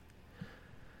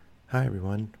Hi,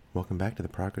 everyone. Welcome back to the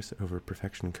Progress Over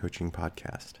Perfection Coaching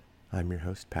Podcast. I'm your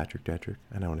host, Patrick Dedrick,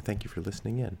 and I want to thank you for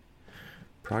listening in.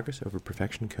 Progress Over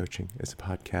Perfection Coaching is a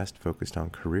podcast focused on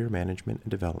career management and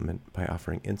development by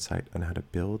offering insight on how to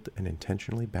build an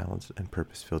intentionally balanced and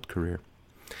purpose-filled career.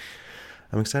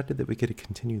 I'm excited that we get to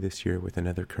continue this year with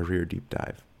another career deep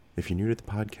dive. If you're new to the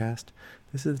podcast,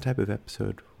 this is the type of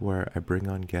episode where I bring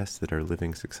on guests that are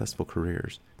living successful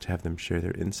careers to have them share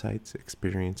their insights,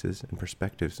 experiences, and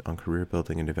perspectives on career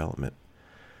building and development.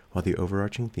 While the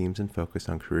overarching themes and focus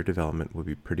on career development will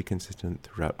be pretty consistent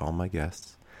throughout all my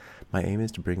guests, my aim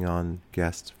is to bring on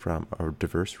guests from a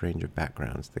diverse range of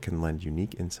backgrounds that can lend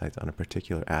unique insights on a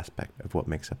particular aspect of what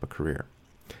makes up a career.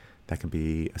 That could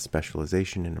be a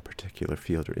specialization in a particular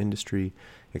field or industry,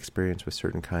 experience with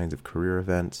certain kinds of career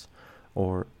events,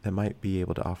 or that might be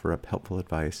able to offer up helpful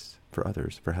advice for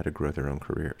others for how to grow their own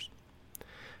careers.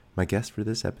 My guest for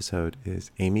this episode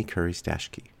is Amy Curry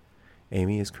Staschke.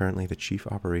 Amy is currently the Chief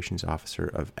Operations Officer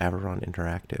of Averon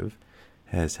Interactive,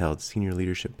 has held senior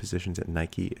leadership positions at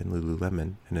Nike and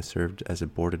Lululemon, and has served as a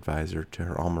board advisor to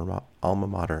her alma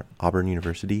mater, Auburn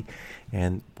University,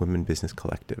 and Women Business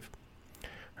Collective.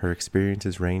 Her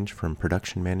experiences range from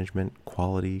production management,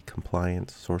 quality,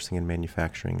 compliance, sourcing and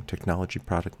manufacturing, technology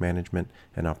product management,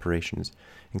 and operations,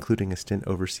 including a stint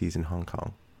overseas in Hong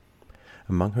Kong.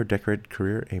 Among her decorated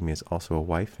career, Amy is also a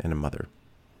wife and a mother.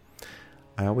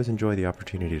 I always enjoy the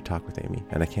opportunity to talk with Amy,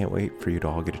 and I can't wait for you to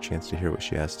all get a chance to hear what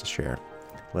she has to share.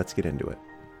 Let's get into it.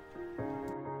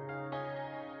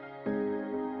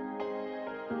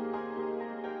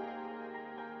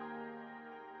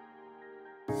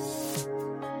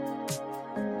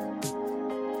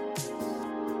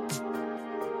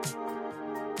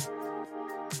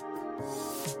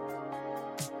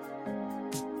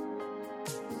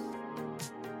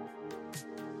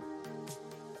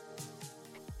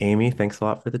 Amy, thanks a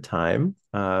lot for the time.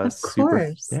 Of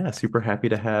course. Super happy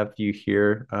to have you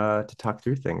here to talk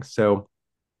through things. So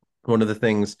one of the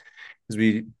things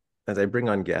is as I bring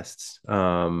on guests,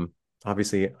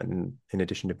 obviously in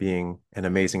addition to being an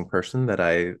amazing person that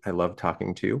I love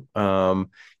talking to,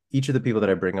 each of the people that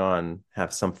I bring on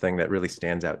have something that really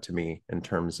stands out to me in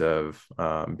terms of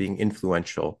being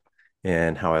influential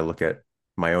in how I look at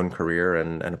my own career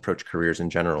and approach careers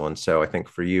in general. And so I think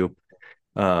for you,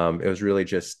 it was really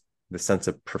just the sense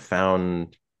of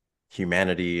profound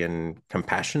humanity and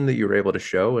compassion that you were able to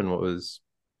show in what was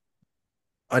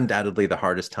undoubtedly the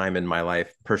hardest time in my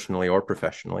life, personally or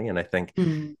professionally. And I think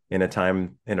Mm.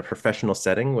 in a professional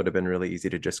setting would have been really easy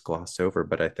to just gloss over.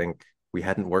 But I think we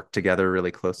hadn't worked together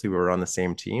really closely. We were on the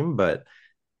same team, but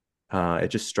it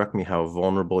just struck me how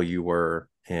vulnerable you were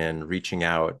in reaching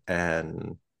out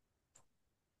and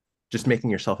just making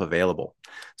yourself available.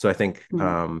 So I think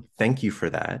Mm. thank you for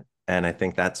that. And I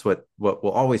think that's what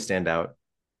will always stand out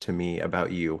to me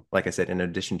about you. Like I said, in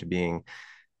addition to being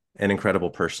an incredible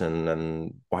person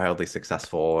and wildly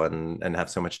successful and have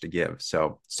so much to give.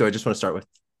 So I just want to start with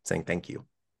saying thank you.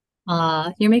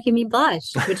 You're making me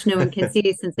blush, which no one can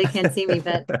see since they can't see me.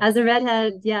 But as a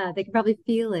redhead, yeah, they can probably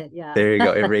feel it. Yeah. There you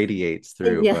go. It radiates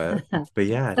through, Yeah. but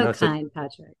yeah, So no. So kind,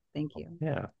 Patrick. Thank you.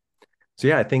 yeah. So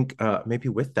yeah, I think maybe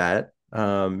with that,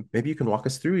 maybe you can walk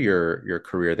us through your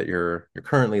career that you're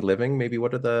currently living. Maybe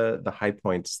what are the high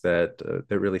points that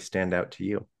really stand out to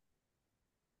you?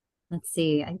 Let's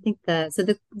see. I think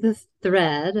the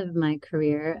thread of my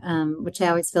career, which I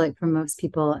always feel like for most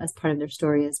people as part of their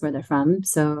story is where they're from.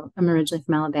 So I'm originally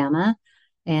from Alabama,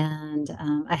 and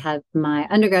I had my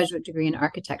undergraduate degree in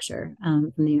architecture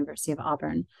from the University of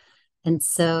Auburn. And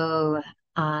so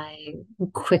I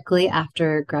quickly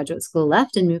after graduate school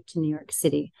left and moved to New York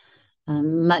City,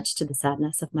 much to the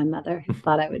sadness of my mother, who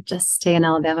thought I would just stay in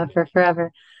Alabama for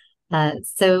forever.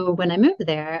 So when I moved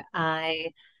there,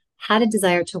 I had a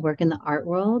desire to work in the art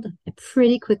world. I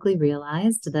pretty quickly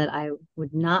realized that I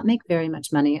would not make very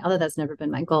much money, although that's never been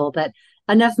my goal, but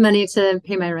enough money to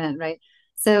pay my rent, right?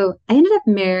 So I ended up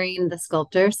marrying the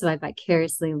sculptor. So I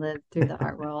vicariously lived through the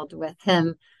art world with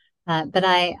him. But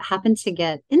I happened to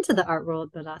get into the art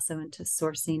world, but also into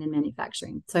sourcing and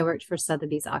manufacturing. So I worked for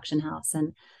Sotheby's Auction House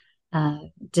and uh,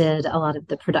 did a lot of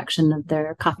the production of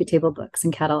their coffee table books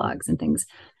and catalogs and things.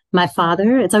 My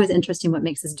father, it's always interesting what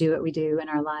makes us do what we do in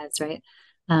our lives, right?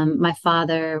 My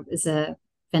father is a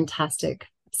fantastic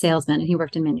salesman and he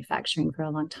worked in manufacturing for a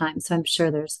long time. So I'm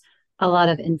sure there's a lot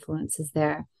of influences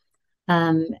there.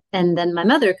 And then my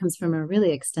mother comes from a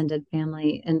really extended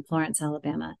family in Florence,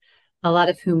 Alabama, a lot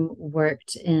of whom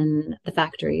worked in the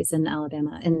factories in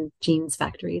Alabama, in jeans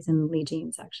factories, in Lee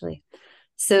Jeans, actually.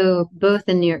 So both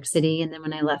in New York City, and then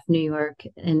when I left New York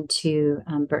into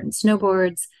Burton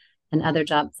Snowboards, and other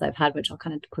jobs I've had, which I'll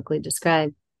kind of quickly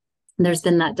describe, there's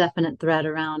been that definite thread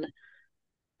around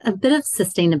a bit of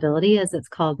sustainability, as it's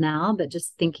called now, but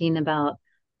just thinking about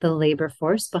the labor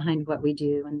force behind what we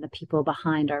do and the people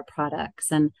behind our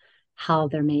products and how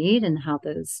they're made and how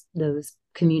those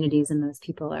communities and those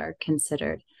people are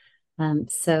considered.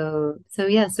 So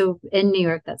in New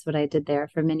York, that's what I did there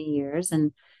for many years,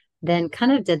 and then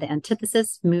kind of did the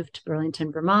antithesis, moved to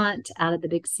Burlington, Vermont, out of the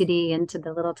big city into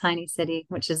the little tiny city,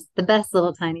 which is the best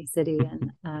little tiny city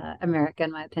in America,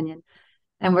 in my opinion,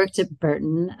 and worked at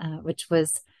Burton, which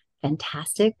was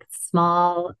fantastic,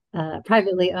 small,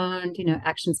 privately owned,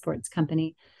 action sports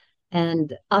company.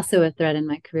 And also a thread in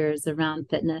my career is around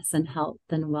fitness and health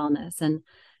and wellness. And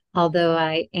although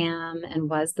I am and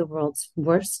was the world's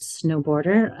worst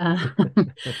snowboarder,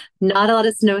 not a lot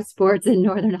of snow sports in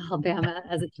northern Alabama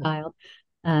as a child.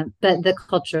 But the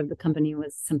culture of the company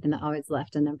was something that always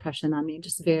left an impression on me.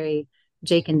 Just very,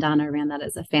 Jake and Donna ran that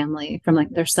as a family, from like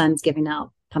their sons giving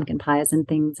out pumpkin pies and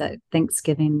things at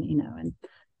Thanksgiving,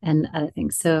 and other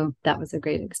things. So that was a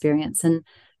great experience. And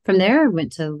from there, I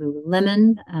went to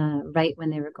Lululemon right when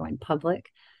they were going public,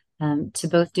 to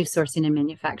both do sourcing and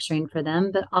manufacturing for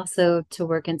them, but also to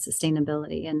work in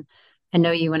sustainability. And I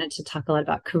know you wanted to talk a lot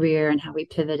about career and how we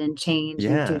pivot and change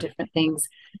and do Yeah. different things.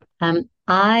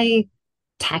 I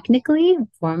technically,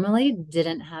 formally,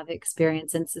 didn't have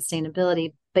experience in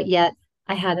sustainability, but yet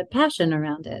I had a passion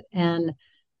around it. And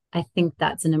I think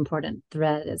that's an important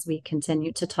thread as we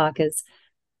continue to talk, is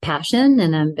passion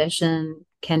and ambition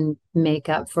can make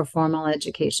up for formal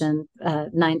education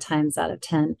 9 times out of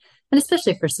 10. And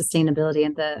especially for sustainability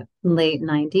in the late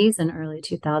 90s and early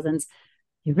 2000s,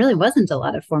 there really wasn't a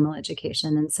lot of formal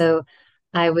education. And so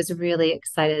I was really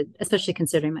excited, especially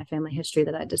considering my family history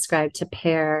that I described, to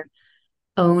pair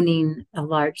owning a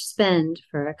large spend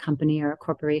for a company or a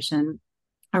corporation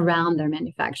around their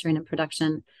manufacturing and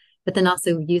production, but then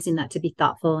also using that to be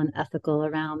thoughtful and ethical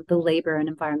around the labor and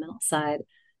environmental side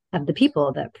of the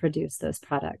people that produce those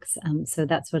products. So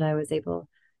that's what I was able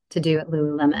to do at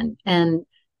Lululemon. And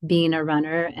being a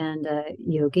runner and a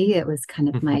yogi, it was kind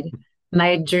of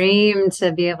my dream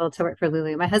to be able to work for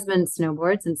Lulu. My husband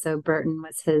snowboards, and so Burton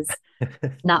was his,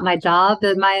 not my job,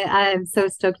 but I'm so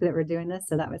stoked that we're doing this.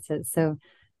 So that was his.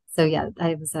 So yeah,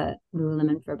 I was at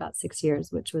Lululemon for about 6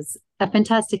 years, which was a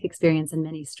fantastic experience and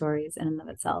many stories in and of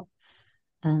itself.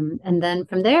 And then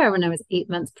from there, when I was 8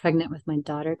 months pregnant with my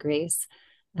daughter, Grace,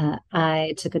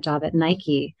 I took a job at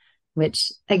Nike,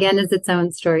 which again is its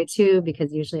own story too,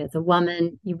 because usually as a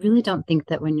woman, you really don't think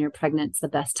that when you're pregnant, it's the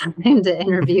best time to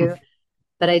interview.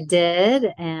 But I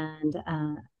did, and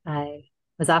I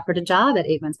was offered a job at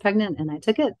 8 months pregnant, and I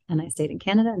took it, and I stayed in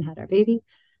Canada and had our baby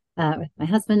with my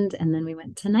husband, and then we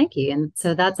went to Nike. And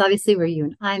so that's obviously where you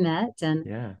and I met, and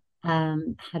Yeah.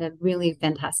 had a really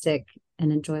fantastic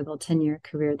and enjoyable 10-year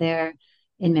career there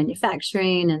in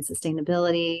manufacturing and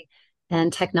sustainability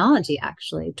and technology,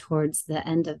 actually, towards the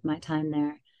end of my time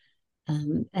there.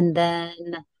 And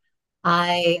then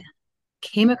I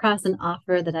came across an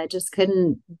offer that I just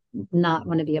couldn't not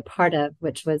want to be a part of,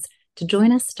 which was to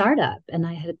join a startup. And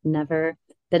I had never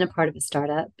been a part of a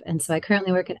startup. And so I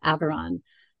currently work at Averon,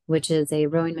 which is a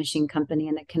rowing machine company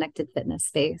in the connected fitness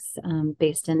space,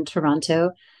 based in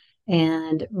Toronto,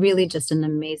 and really just an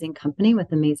amazing company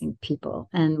with amazing people.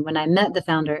 And when I met the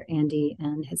founder, Andy,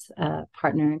 and his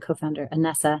partner and co-founder,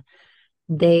 Anessa,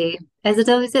 they, as it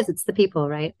always is, it's the people,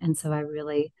 right? And so I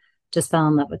really just fell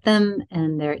in love with them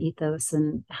and their ethos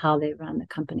and how they run the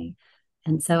company.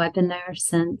 And so I've been there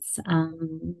since,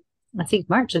 I think,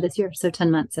 March of this year, so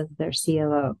 10 months as their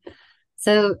COO.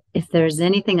 So if there's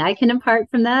anything I can impart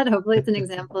from that, hopefully it's an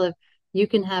example of you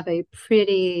can have a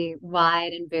pretty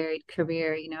wide and varied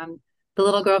career. I'm the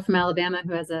little girl from Alabama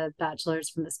who has a bachelor's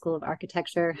from the School of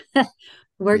Architecture,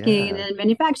 working Yeah. in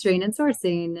manufacturing and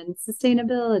sourcing and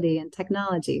sustainability and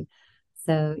technology.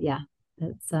 So yeah,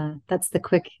 that's the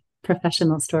quick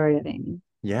professional story of Amy.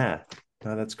 Yeah.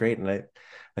 No, that's great. And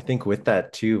I think with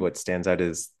that too, what stands out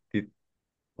is a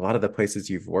lot of the places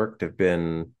you've worked have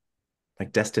been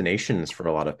like destinations for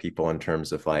a lot of people in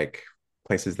terms of like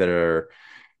places that are,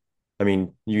 I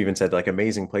mean, you even said like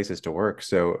amazing places to work.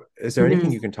 So is there anything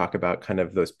Mhm. you can talk about kind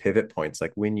of those pivot points,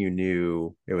 like when you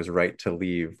knew it was right to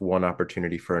leave one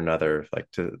opportunity for another, like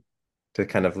to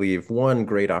kind of leave one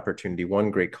great opportunity,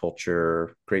 one great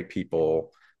culture, great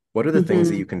people? What are the things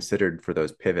that you Mhm. considered for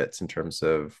those pivots in terms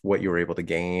of what you were able to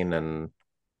gain and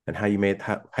how you made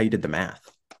how you did the math?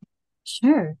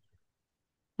 Sure.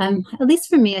 At least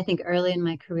for me, I think early in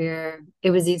my career,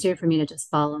 it was easier for me to just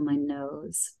follow my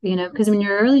nose, because when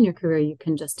you're early in your career, you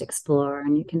can just explore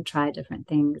and you can try different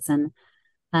things. And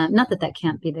Not that that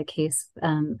can't be the case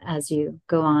as you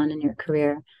go on in your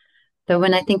career. But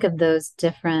when I think of those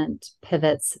different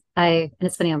pivots, and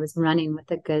it's funny, I was running with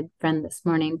a good friend this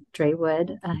morning, Dre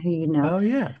Wood, who you know. Oh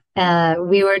yeah.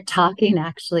 We were talking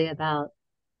actually about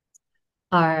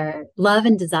our love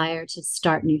and desire to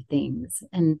start new things.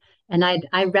 And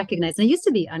I recognize, and I used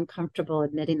to be uncomfortable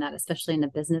admitting that, especially in a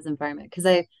business environment,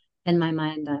 because in my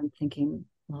mind, I'm thinking,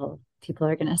 well, people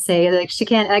are going to say like she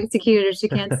can't execute or she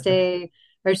can't stay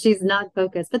or she's not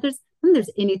focused. But there's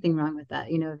anything wrong with that,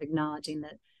 of acknowledging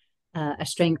that a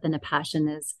strength and a passion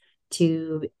is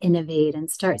to innovate and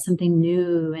start something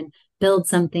new and build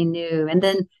something new. And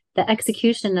then the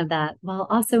execution of that, while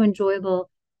also enjoyable,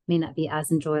 may not be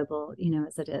as enjoyable,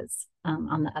 as it is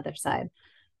on the other side.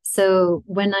 So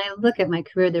when I look at my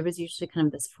career, there was usually kind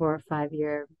of this 4 or 5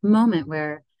 year moment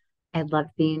where I loved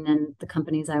being in the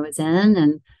companies I was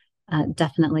in and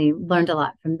definitely learned a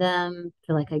lot from them.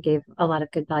 Feel like I gave a lot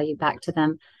of good value back to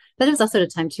them. But there was also a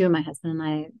time too, my husband and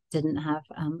I didn't have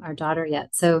our daughter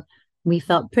yet. So we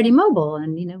felt pretty mobile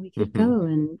and, we could Hmm. go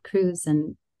and cruise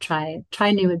and try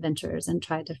new adventures and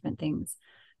try different things.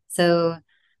 So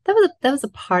that was a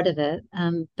part of it.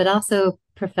 But also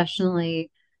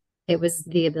professionally, it was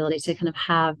the ability to kind of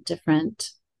have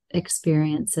different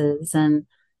experiences and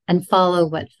follow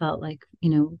what felt like,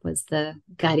 was the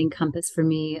guiding compass for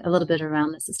me a little bit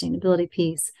around the sustainability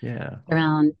piece, Yeah.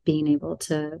 around being able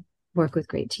to work with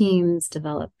great teams,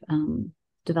 develop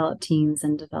teams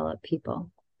and develop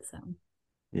people. So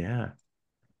Yeah.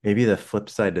 Maybe the flip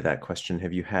side to that question,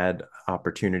 have you had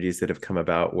opportunities that have come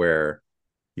about where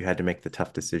you had to make the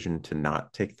tough decision to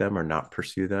not take them or not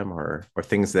pursue them, or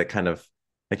things that kind of,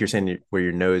 like you're saying, where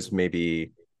your nose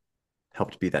maybe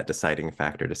helped be that deciding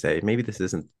factor to say, maybe this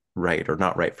isn't right or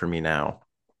not right for me now?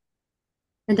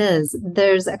 it is.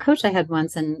 There's a coach I had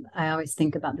once, and I always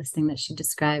think about this thing that she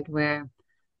described where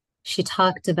she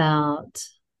talked about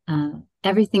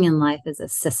everything in life is a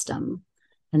system.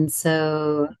 And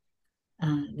so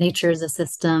nature is a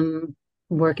system,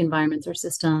 work environments are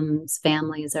systems,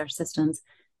 families are systems.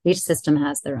 Each system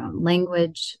has their own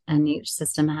language, and each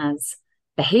system has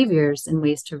behaviors and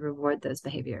ways to reward those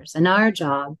behaviors. And our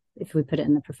job, if we put it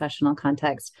in the professional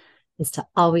context, is to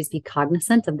always be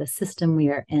cognizant of the system we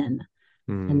are in.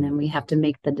 And Mm, then we have to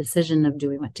make the decision of do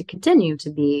we want to continue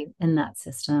to be in that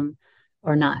system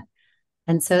or not.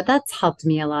 And so that's helped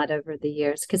me a lot over the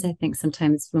years because I think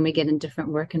sometimes when we get in different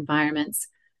work environments,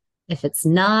 if it's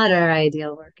not our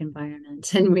ideal work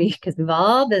environment and because we've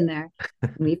all been there,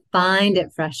 we find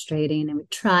it frustrating and we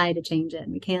try to change it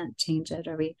and we can't change it,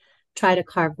 or we try to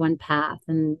carve one path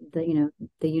and the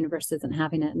universe isn't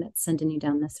having it and it's sending you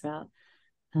down this route.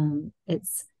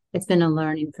 It's been a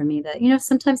learning for me that,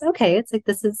 sometimes, okay, it's like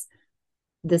this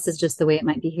is just the way it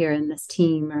might be here in this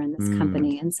team or in this mm,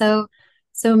 company. And so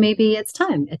maybe it's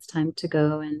time to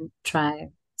go and try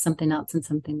something else and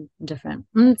something different.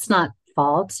 It's not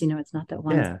fault, it's not that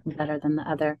one's yeah. better than the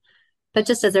other, but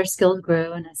just as our skills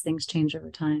grow and as things change over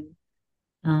time,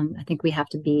 I think we have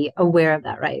to be aware of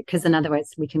that, right? Because then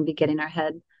otherwise we can be banging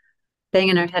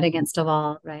our head against a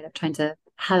wall, right? Of trying to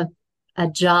have a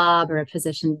job or a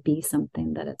position be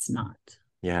something that it's not.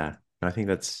 Yeah. I think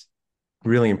that's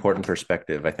really important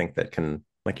perspective. I think that can,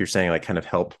 like you're saying, like kind of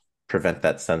help prevent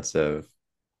that sense of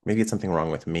maybe it's something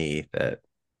wrong with me, that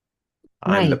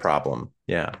I'm the Right, problem.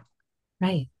 Yeah.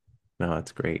 right. No,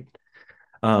 that's great.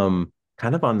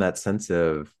 Kind of on that sense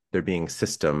of there being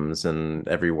systems and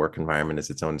every work environment is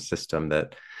its own system,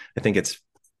 that I think it's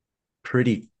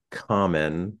pretty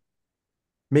common,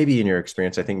 maybe in your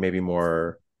experience, I think maybe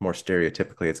more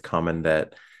stereotypically, it's common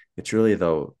that it's really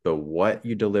the what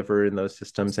you deliver in those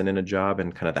systems and in a job,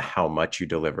 and kind of the how much you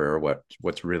deliver, or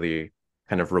what's really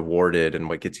kind of rewarded and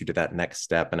what gets you to that next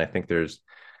step. And I think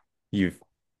you've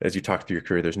as you talk through your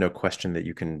career, there's no question that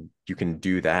you can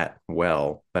do that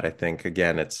well. But I think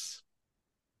again, it's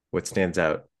what stands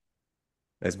out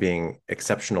as being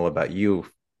exceptional about you,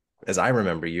 as I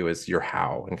remember you, is your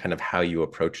how and kind of how you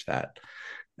approach that.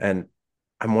 And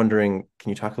I'm wondering, can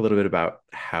you talk a little bit about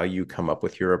how you come up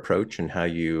with your approach and how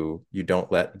you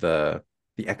don't let the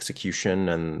execution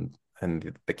and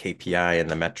the KPI and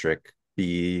the metric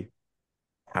be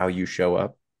how you show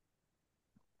up?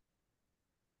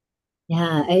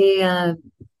 Yeah,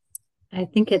 I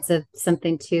think it's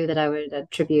something too that I would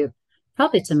attribute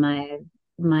probably to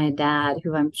my dad,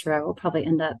 who I'm sure I will probably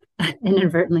end up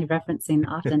inadvertently referencing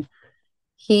often.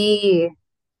 He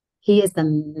he is the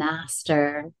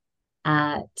master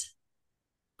at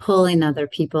pulling other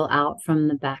people out from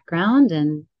the background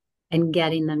and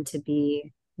getting them to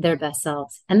be their best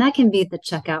selves. And that can be the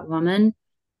checkout woman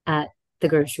at the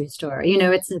grocery store. You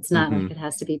know, it's not like Mm-hmm. it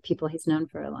has to be people he's known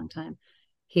for a long time.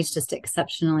 He's just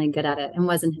exceptionally good at it and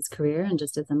was in his career and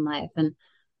just as in life. And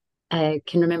I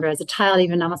can remember as a child,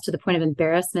 even almost to the point of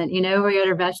embarrassment, you know, where you're at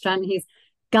a restaurant and he's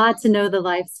got to know the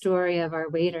life story of our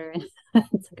waiter. And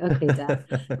it's like, okay, Dad,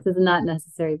 this is not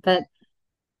necessary. But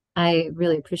I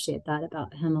really appreciate that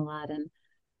about him a lot.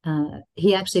 And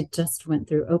he actually just went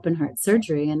through open heart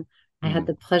surgery, and I had Mm.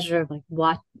 the pleasure of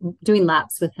like doing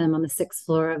laps with him on the sixth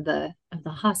floor of the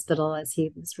hospital as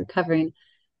he was recovering.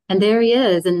 And there he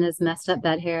is in his messed up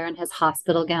bed hair and his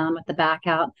hospital gown with the back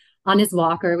out on his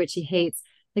walker, which he hates,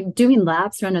 like doing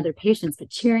laps around other patients, but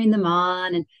cheering them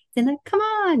on and saying like, "Come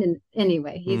on!" And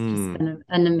anyway, he's just Mm. been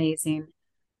an amazing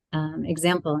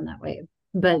example in that way.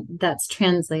 But that's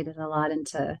translated a lot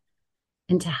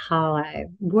into how I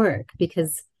work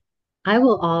because I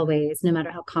will always, no matter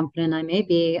how confident I may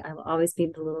be, I will always be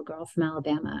the little girl from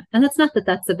Alabama. And that's not that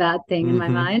that's a bad thing in my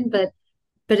Mm-hmm. mind,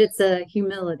 but it's a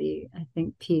humility, I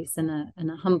think, piece and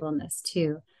a humbleness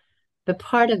too. But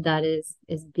part of that is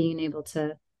being able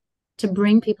to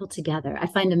bring people together. I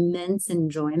find immense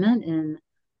enjoyment in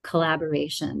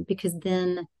collaboration because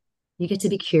then you get to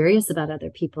be curious about other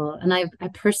people. And I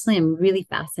personally am really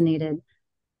fascinated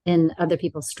in other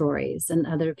people's stories and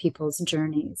other people's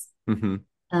journeys. Mm-hmm.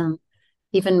 Um,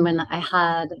 Even when I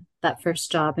had that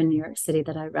first job in New York City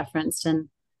that I referenced, and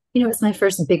it's my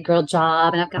first big girl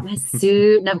job, and I've got my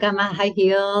suit and I've got my high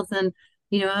heels, and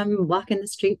I'm walking the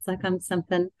streets like I'm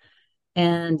something.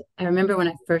 And I remember when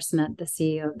I first met the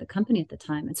CEO of the company at the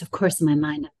time. And so, of course, in my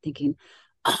mind, I'm thinking,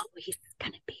 oh, he's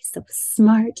going to be so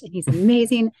smart and he's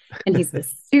amazing and he's the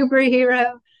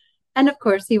superhero. And of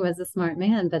course, he was a smart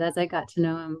man. But as I got to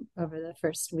know him over the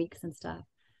first weeks and stuff,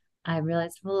 I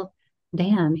realized, well,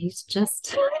 damn, he's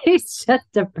just he's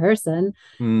just a person.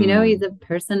 He's Mm. a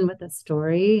person with a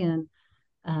story, and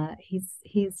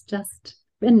he's just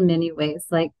in many ways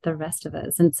like the rest of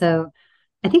us. And so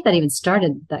I think that even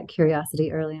started that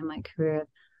curiosity early in my career.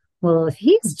 Well, if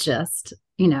he's just,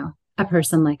 a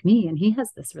person like me and he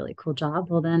has this really cool job,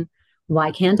 well, then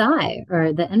why can't I?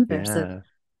 Or the inverse of Yeah.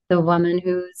 the woman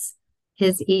who's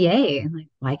his EA,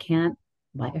 like,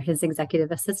 why, or his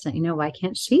executive assistant, why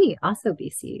can't she also be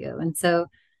CEO? And so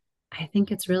I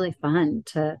think it's really fun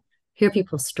to hear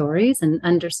people's stories and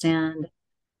understand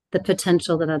the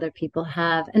potential that other people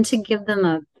have and to give them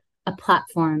a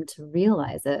platform to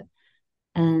realize it.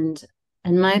 And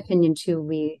in my opinion,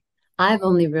 too, I've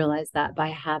only realized that by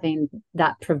having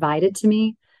that provided to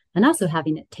me and also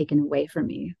having it taken away from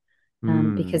me.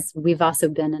 Mm. Because we've also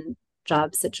been in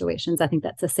job situations. I think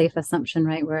that's a safe assumption,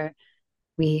 right? Where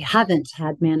we haven't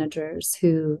had managers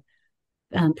who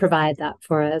provide that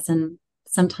for us. And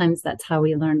sometimes that's how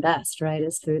we learn best, right?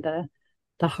 Is through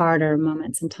the harder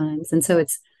moments and times. And so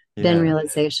it's been Yeah.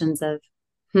 realizations of,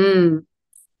 hmm,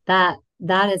 that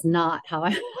is not how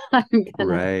I'm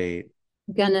Right.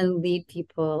 gonna lead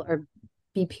people or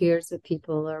be peers with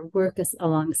people or work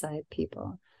alongside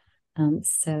people.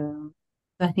 So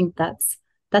I think that's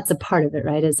a part of it,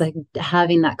 right? Is like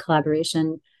having that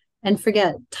collaboration and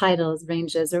forget titles,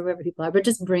 ranges, or wherever people are, but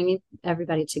just bringing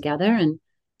everybody together and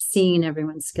seeing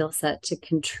everyone's skill set to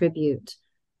contribute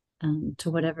to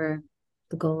whatever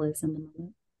the goal is in the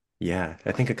moment. Yeah.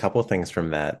 I think a couple things from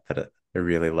that I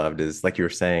really loved is like you were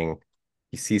saying,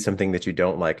 you see something that you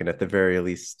don't like, and at the very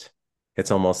least,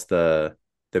 it's almost the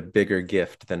bigger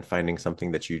gift than finding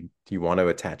something that you want to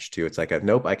attach to. It's like,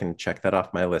 nope, I can check that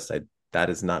off my list. That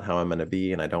is not how I'm going to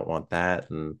be, and I don't want that,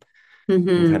 and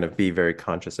Mm-hmm. kind of be very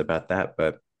conscious about that.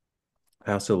 But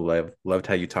I also loved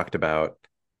how you talked about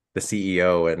the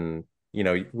CEO, and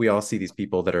we all see these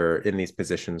people that are in these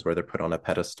positions where they're put on a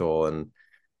pedestal, and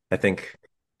I think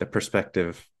the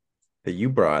perspective that you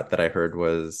brought that I heard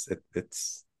was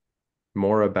it's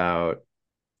more about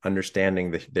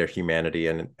understanding their humanity,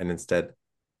 and instead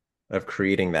of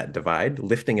creating that divide,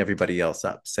 lifting everybody else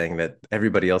up, saying that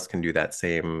everybody else can do that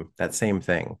same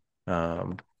thing.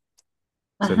 Um,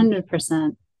 A so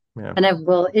 100%. yeah. And I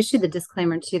will issue the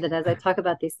disclaimer too that as I talk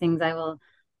about these things, I will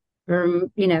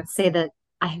say that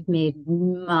I have made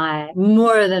my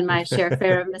more than my share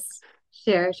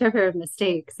of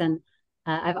mistakes, and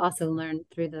I've also learned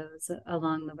through those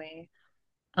along the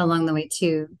way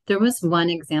too. There was one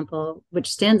example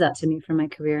which stands out to me from my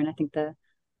career, and I think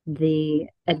the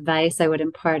advice I would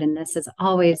impart in this is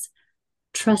always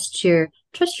trust your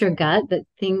gut, but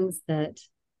things that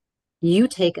you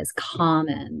take as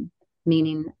common,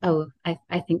 meaning, oh,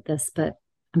 I think this, but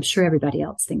I'm sure everybody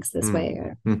else thinks this way,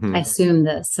 or I Mm-hmm. assume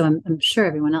this, so I'm sure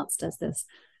everyone else does this.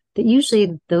 That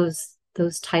usually those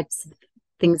types of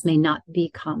things may not be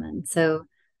common. So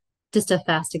just a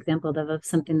fast example of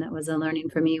something that was a learning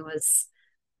for me was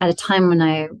at a time when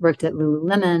I worked at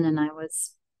Lululemon and I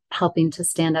was helping to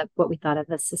stand up what we thought of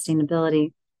as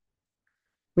sustainability.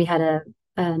 We had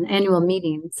an annual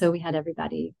meeting, so we had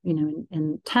everybody,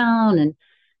 in town, and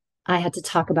I had to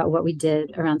talk about what we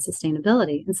did around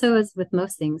sustainability. And so, as with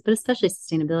most things, but especially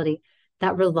sustainability,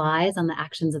 that relies on the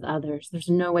actions of others. There's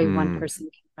no way one Mm. person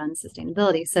can run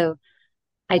sustainability. So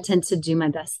I tend to do my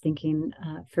best thinking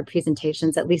for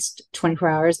presentations at least 24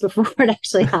 hours before it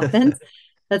actually happens.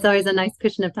 That's always a nice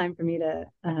cushion of time for me to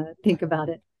think about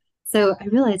it. So I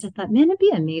realized, I thought, man, it'd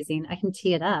be amazing. I can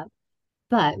tee it up,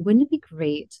 but wouldn't it be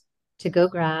great to go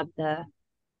grab the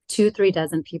 2, 3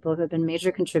 dozen people who have been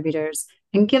major contributors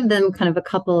and give them kind of a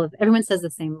couple of, everyone says the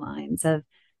same lines of,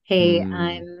 hey,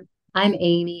 Mm. I'm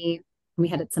Amy. We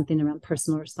had it something around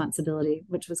personal responsibility,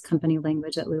 which was company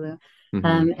language at Lulu.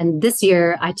 Mm-hmm. And this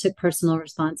year I took personal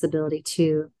responsibility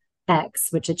to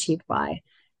X, which achieved Y.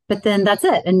 But then that's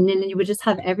it. And then you would just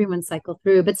have everyone cycle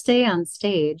through, but stay on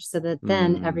stage so that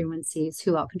then Mm. everyone sees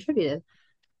who all contributed.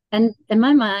 And in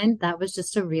my mind, that was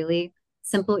just a really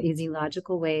simple, easy,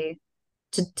 logical way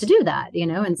to do that,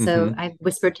 And so Mm-hmm. I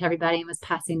whispered to everybody and was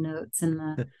passing notes in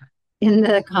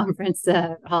the conference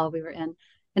hall we were in.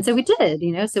 And so we did,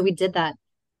 so we did that.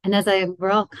 And as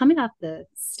we're all coming off the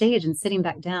stage and sitting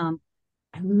back down,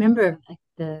 I remember like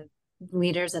the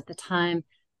leaders at the time,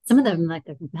 some of them like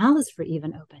their mouths were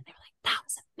even open. They were like, that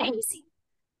was amazing.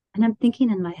 And I'm thinking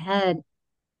in my head,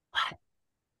 what?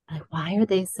 Like, why are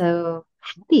they so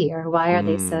happy or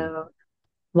Mm.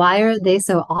 why are they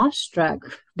so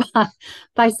awestruck by,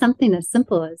 by something as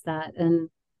simple as that? And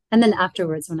then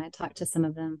afterwards, when I talked to some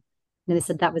of them, they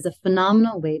said that was a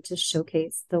phenomenal way to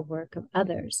showcase the work of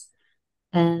others.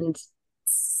 And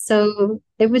so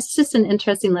it was just an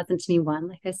interesting lesson to me. One,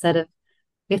 like I said, of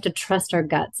we have to trust our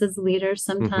guts as leaders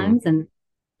Mm-hmm. sometimes.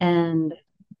 And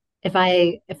if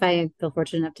I feel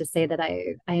fortunate enough to say that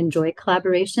I enjoy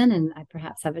collaboration and I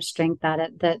perhaps have a strength at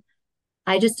it, that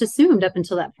I just assumed up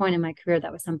until that point in my career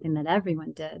that was something that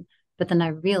everyone did. But then I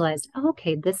realized, oh,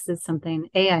 okay, this is something,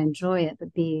 A, I enjoy it,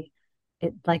 but B,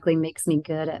 it likely makes me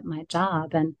good at my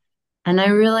job. And I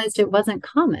realized it wasn't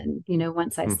common,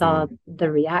 once I Mm-hmm. saw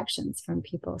the reactions from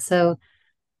people. So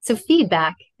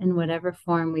feedback in whatever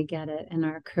form we get it in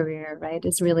our career, right,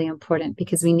 is really important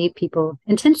because we need people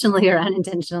intentionally or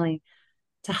unintentionally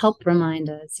to help remind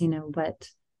us, what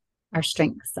our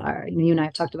strengths are. You and I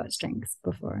have talked about strengths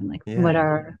before and like what Yeah.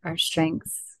 are our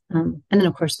strengths. And then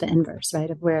of course the inverse,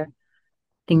 right? Of where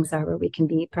things are where we can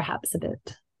be perhaps a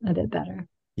bit better.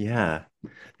 Yeah.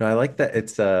 No, I like that.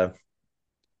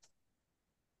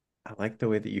 I like the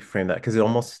way that you frame that because it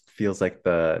almost feels like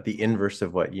the inverse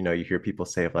of what you hear people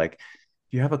say of like,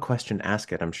 if you have a question,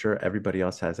 ask it. I'm sure everybody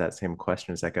else has that same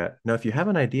question. It's like no, if you have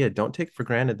an idea, don't take for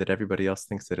granted that everybody else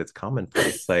thinks that it's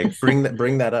commonplace. Like bring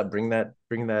that up, bring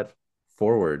that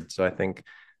forward. So I think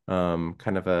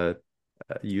kind of a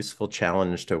useful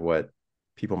challenge to what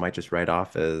people might just write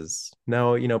off as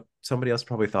no, somebody else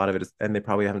probably thought of it and they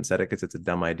probably haven't said it because it's a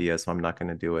dumb idea, so I'm not going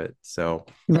to do it. So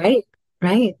Right.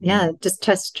 Right. mm, Yeah. Just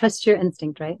trust your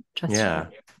instinct, right? Trust your yeah.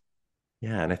 gut.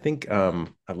 Yeah, and I think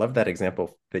I love that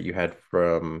example that you had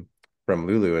from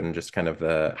Lulu and just kind of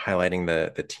the highlighting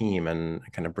the team and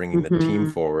kind of bringing the team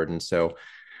Mm-hmm. forward. And so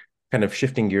kind of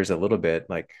shifting gears a little bit,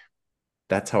 like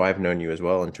that's how I've known you as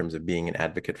well in terms of being an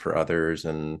advocate for others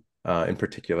and in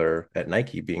particular at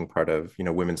Nike being part of,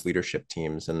 women's leadership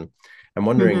teams. And I'm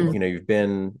wondering, Mm-hmm. you've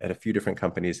been at a few different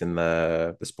companies in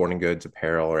the sporting goods,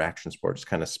 apparel, or action sports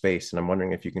kind of space. And I'm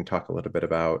wondering if you can talk a little bit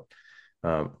about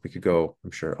we could go,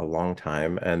 I'm sure, a long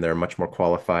time, and there are much more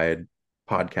qualified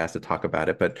podcasts to talk about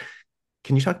it. But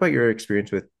can you talk about your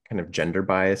experience with kind of gender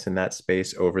bias in that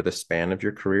space over the span of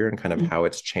your career and kind of how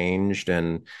it's changed?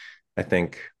 And I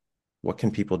think what can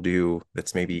people do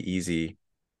that's maybe easy,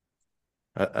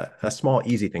 a small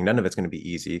easy thing. None of it's going to be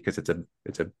easy because it's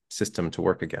a system to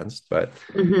work against. But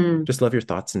Mm-hmm. just love your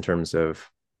thoughts in terms of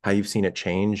how you've seen it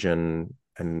change and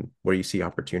where you see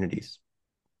opportunities.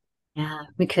 Yeah,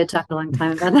 we could talk a long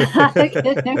time about that. I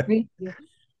could agree with you.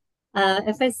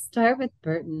 If I start with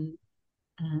Burton,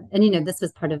 and this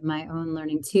was part of my own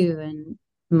learning too, and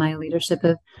my leadership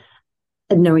of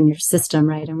knowing your system,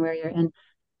 right, and where you're in.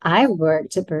 I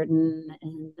worked at Burton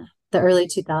in the early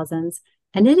 2000s,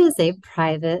 and it is a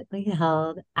privately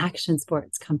held action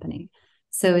sports company.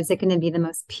 So is it going to be the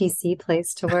most PC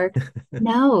place to work?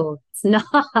 No, it's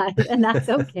not, and that's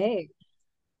okay.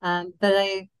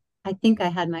 But I think I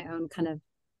had my own kind of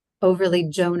overly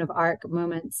Joan of Arc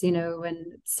moments,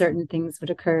 when certain things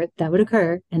would occur that would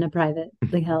occur in a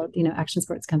privately held, action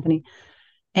sports company.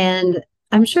 And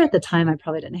I'm sure at the time I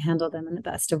probably didn't handle them in the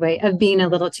best of way of being a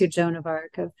little too Joan of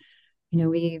Arc of,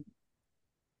 we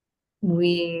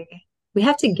we we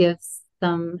have to give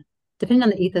some, depending on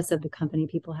the ethos of the company,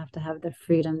 people have to have the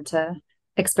freedom to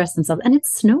express themselves. And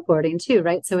it's snowboarding too,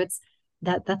 right? So it's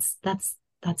that's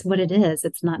what it is.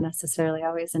 It's not necessarily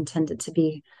always intended to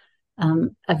be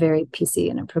a very PC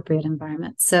and appropriate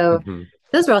environment. So Hmm.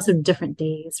 those were also different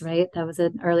days, right? That was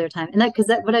an earlier time. And that, because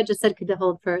that, what I just said could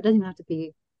hold for, it doesn't even have to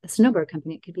be a snowboard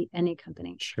company. It could be any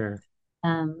company. Sure.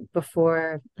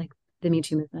 Before like the Me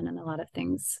Too movement and a lot of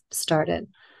things started.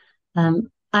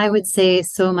 I would say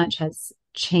so much has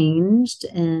changed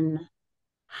in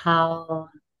how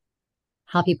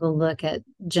how people look at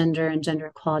gender and gender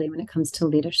equality when it comes to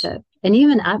leadership. And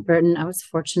even at Burton, I was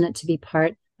fortunate to be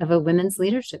part of a women's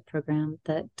leadership program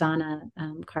that Donna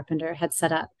Carpenter had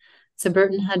set up. So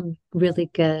Burton had really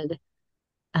good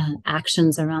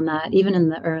actions around that, even in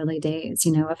the early days,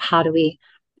 of how do we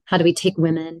take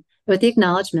women with the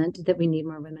acknowledgement that we need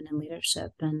more women in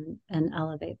leadership and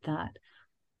elevate that.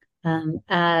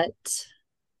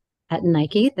 At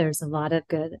Nike, there's a lot of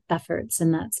good efforts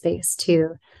in that space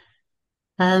too.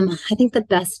 I think the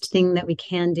best thing that we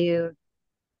can do,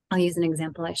 I'll use an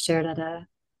example I shared at a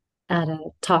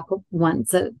talk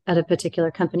once at a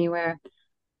particular company where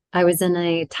I was in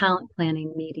a talent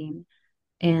planning meeting,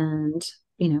 and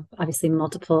obviously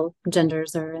multiple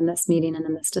genders are in this meeting and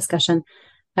in this discussion.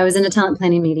 I was in a talent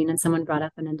planning meeting and someone brought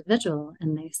up an individual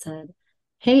and they said,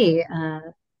 "Hey,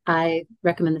 I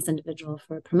recommend this individual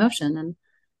for a promotion." And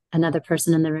another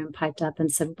person in the room piped up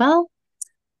and said, "Well,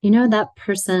 that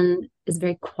person is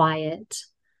very quiet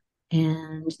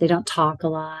and they don't talk a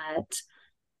lot.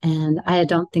 And I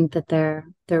don't think that they're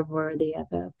worthy of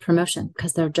a promotion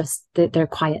because they're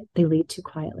quiet. They lead too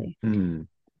quietly." Mm.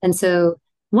 And so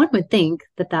one would think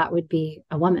that that would be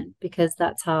a woman because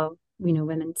that's how,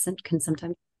 women can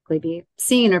sometimes be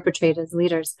seen or portrayed as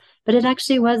leaders. But it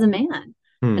actually was a man.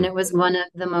 And Mm. it was one of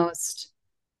the most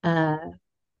uh,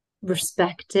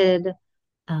 respected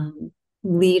um,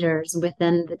 leaders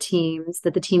within the teams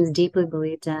that the teams deeply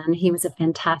believed in. He was a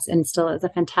fantastic and still is a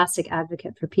fantastic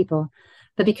advocate for people.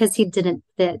 But because he didn't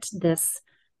fit this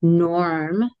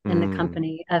norm in the Mm.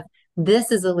 company of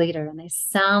this is a leader and they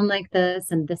sound like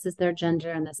this and this is their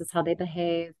gender and this is how they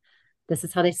behave, this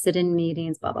is how they sit in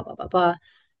meetings, blah, blah, blah, blah, blah.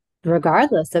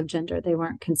 Regardless of gender, they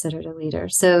weren't considered a leader.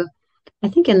 So I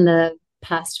think in the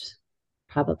past,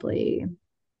 probably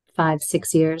 5,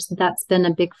 6 years, that's been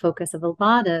a big focus of a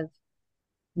lot of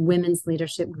women's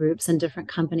leadership groups and different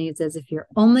companies is if you're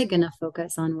only going to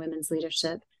focus on women's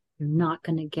leadership, you're not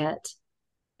going to get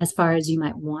as far as you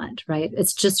might want, right?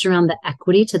 It's just around the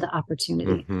equity to the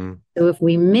opportunity. Hmm. So if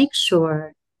we make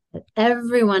sure that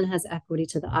everyone has equity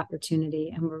to the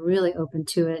opportunity and we're really open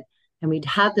to it and we'd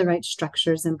have the right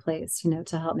structures in place,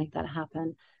 to help make that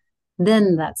happen,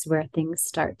 then that's where things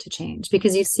start to change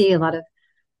because you see a lot of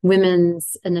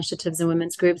women's initiatives and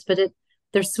women's groups, but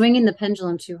they're swinging the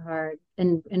pendulum too hard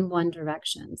in one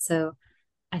direction. So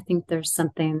I think there's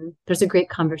a great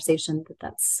conversation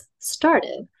that's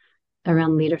started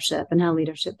around leadership and how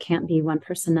leadership can't be one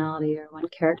personality or one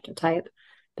character type,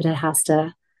 but it has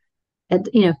to,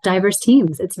 diverse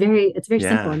teams. It's very simple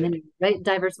Yeah. and then, right?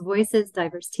 Diverse voices,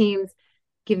 diverse teams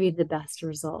give you the best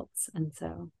results. And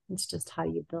so it's just how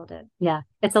you build it. Yeah.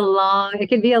 It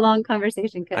could be a long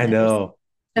conversation, I couldn't it? There's know.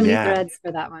 so many Yeah. threads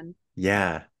for that one.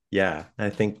 Yeah. Yeah. I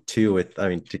think too I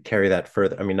mean, to carry that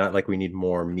further, I mean, not like we need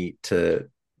more meat to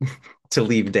to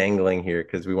leave dangling here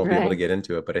because we won't be able to Right. get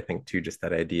into it, but I think too just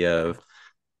that idea of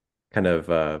kind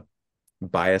of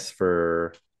bias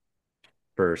for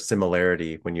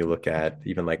similarity when you look at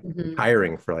even like Hmm.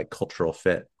 hiring for like cultural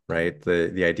fit, right?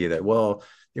 The idea that, well,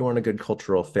 you want a good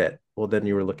cultural fit. Well, then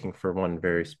you were looking for one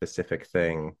very specific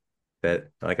thing that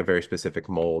like a very specific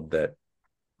mold that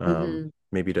Hmm.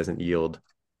 maybe doesn't yield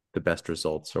the best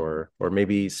results or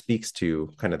maybe speaks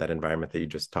to kind of that environment that you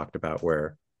just talked about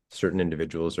where certain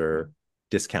individuals are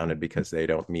discounted because they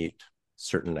don't meet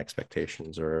certain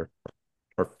expectations or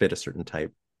fit a certain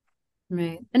type.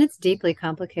 Right. And it's deeply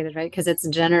complicated, right? Because it's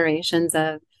generations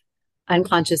of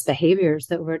unconscious behaviors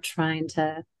that we're trying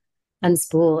to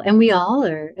unspool. And we all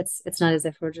are, it's not as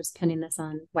if we're just pinning this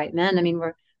on white men. I mean,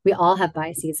 we all have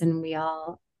biases and we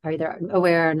all are either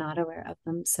aware or not aware of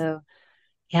them. So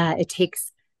yeah,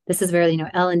 this is where,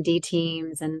 L&D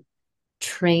teams and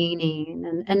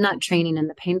training and not training in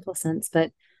the painful sense,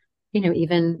 but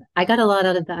even I got a lot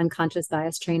out of the unconscious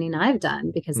bias training I've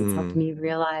done because it's helped Mm, me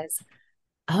realize,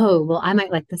 oh, well, I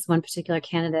might like this one particular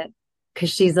candidate because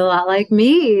she's a lot like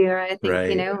me, or I think,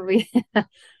 right. we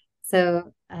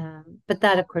so but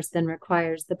that of course then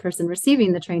requires the person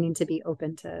receiving the training to be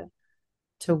open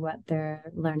to what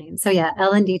they're learning. So yeah,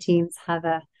 L&D teams have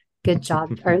good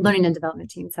job, or learning and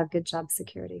development teams have good job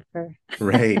security for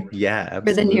Right. Yeah,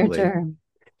 for the near absolutely. term.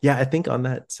 Yeah, I think on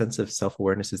that sense of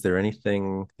self-awareness, is there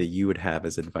anything that you would have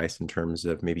as advice in terms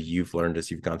of maybe you've learned as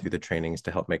you've gone through the trainings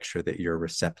to help make sure that you're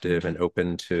receptive and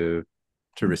open to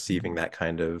receiving that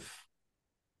kind of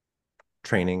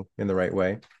training in the right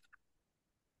way?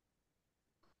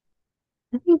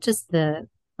 I think just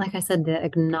like I said, the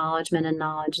acknowledgement and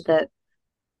knowledge that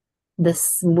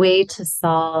this way to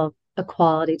solve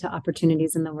equality to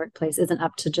opportunities in the workplace isn't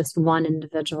up to just one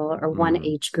individual or one Mm.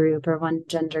 age group or one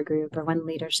gender group or one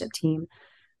leadership team.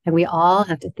 And we all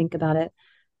have to think about it.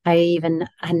 I even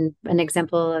had an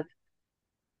example of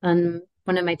on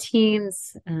one of my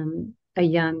teams, a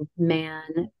young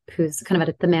man who's kind of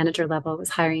at the manager level was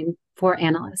hiring 4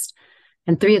 analysts,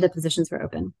 and 3 of the positions were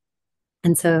open.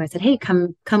 And so I said, "Hey,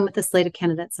 come with a slate of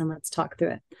candidates and let's talk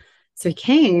through it." So he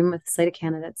came with a slate of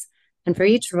candidates, and for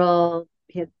each role,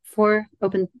 he had 4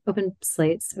 open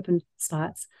slates, open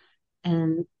spots,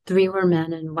 and 3 were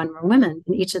men and 1 were women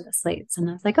in each of the slates. And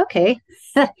I was like, "Okay,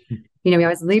 we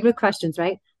always lead with questions,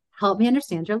 right? Help me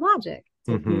understand your logic.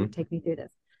 Mm-hmm. Take me through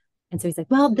this." And so he's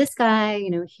like, "Well, this guy,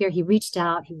 here he reached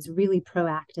out. He was really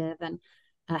proactive and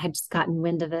had just gotten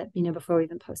wind of it, before we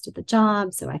even posted the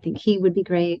job. So I think he would be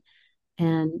great."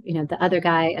 And, the other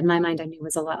guy in my mind, I knew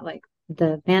was a lot like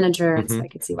the manager. And so Mm-hmm. I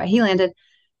could see why he landed.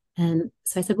 And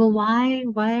so I said, "Well, why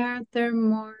aren't there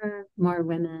more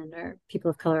women or people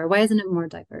of color? Or why isn't it more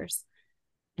diverse?"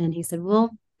 And he said,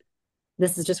 "Well,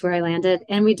 this is just where I landed.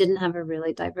 And we didn't have a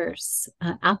really diverse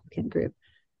applicant group."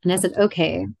 And I said,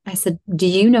 "Okay." I said, "Do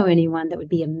you know anyone that would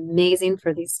be amazing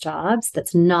for these jobs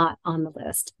that's not on the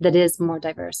list, that is more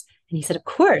diverse?" And he said, "Of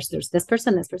course, there's this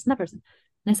person, that person."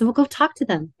 And I said, "Well, go talk to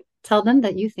them. Tell them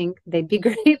that you think they'd be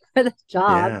great for the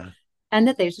job Yeah. and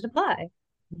that they should apply."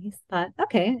 And he thought,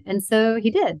 okay. And so he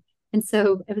did. And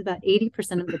so it was about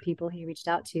 80% of the people he reached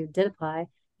out to did apply.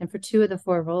 And for 2 of the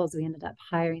 4 roles, we ended up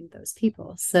hiring those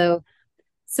people. So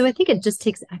I think it just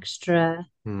takes it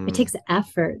Mm. takes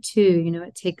effort too.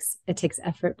 It takes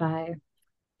effort by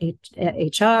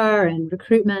HR and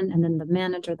recruitment and then the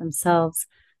manager themselves.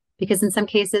 Because in some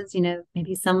cases,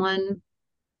 maybe someone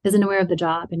isn't aware of the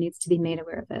job and needs to be made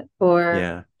aware of it. Or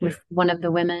Yeah. with one of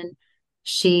the women,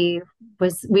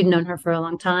 we'd known her for a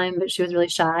long time, but she was really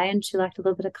shy and she lacked a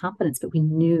little bit of confidence, but we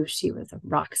knew she was a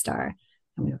rock star.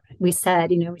 And we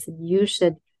said,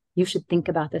 you should think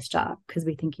about this job because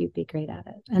we think you'd be great at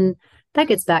it. And that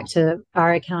gets back to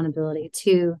our accountability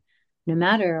too, no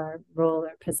matter our role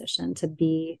or position, to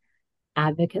be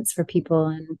advocates for people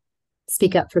and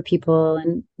speak up for people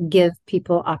and give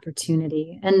people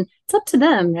opportunity. And it's up to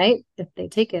them, right? If they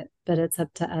take it, but it's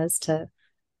up to us to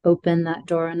open that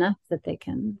door enough that they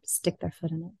can stick their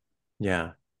foot in it.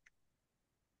 Yeah.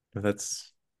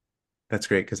 That's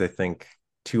great because I think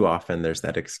too often there's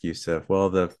that excuse of, well,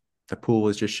 the pool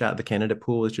was just shallow, the candidate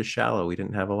pool was just shallow. We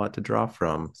didn't have a lot to draw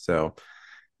from. So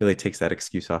really takes that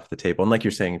excuse off the table. And like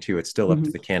you're saying too, it's still up to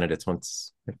Mm-hmm. the candidates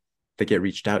once they get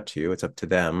reached out to, it's up to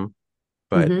them.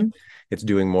 But Mm-hmm. it's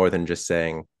doing more than just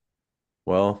saying,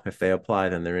 well, if they apply,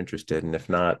 then they're interested. And if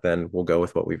not, then we'll go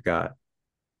with what we've got.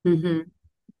 Mm-hmm.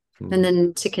 And Mm.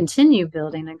 then to continue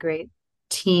building a great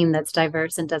team that's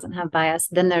diverse and doesn't have bias,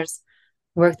 then there's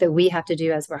work that we have to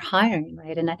do as we're hiring,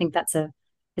 right? And I think it's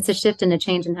a shift and a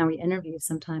change in how we interview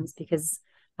sometimes because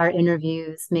our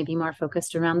interviews may be more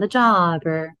focused around the job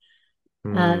or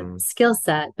Mm. skill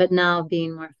set, but now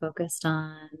being more focused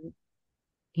on,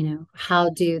 how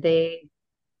do they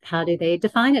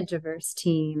define a diverse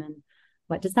team and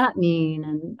what does that mean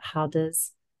and how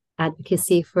does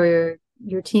advocacy for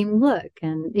your team look?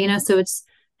 And so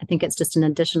I think it's just an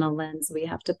additional lens we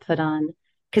have to put on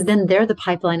because then they're the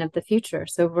pipeline of the future.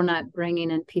 So if we're not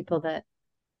bringing in people that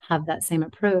have that same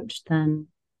approach, then,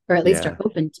 or at least are Yeah.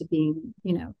 open to being,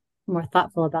 more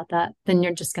thoughtful about that, then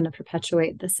you're just going to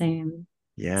perpetuate the same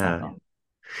Yeah. cycle.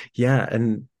 Yeah.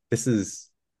 And this is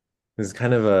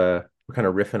kind of we're kind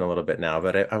of riffing a little bit now,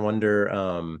 but I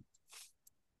wonder,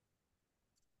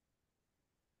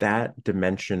 that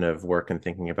dimension of work and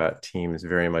thinking about teams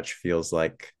very much feels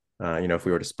like, if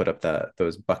we were to split up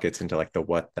those buckets into like the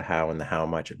what, the how, and the how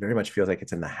much, it very much feels like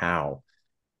it's in the how.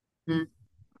 Mm.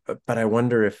 But I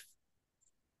wonder if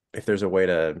there's a way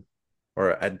to,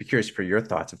 or I'd be curious for your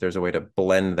thoughts, if there's a way to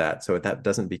blend that so that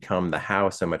doesn't become the how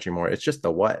so much anymore. It's just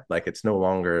the what. Like it's no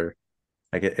longer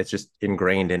like it's just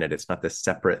ingrained in it. It's not this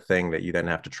separate thing that you then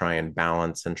have to try and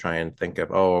balance and try and think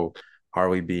of, oh, are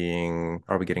we getting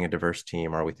a diverse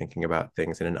team? Are we thinking about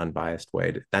things in an unbiased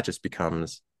way? That just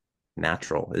becomes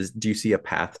natural. Do you see a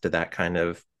path to that kind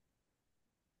of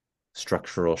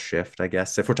structural shift, I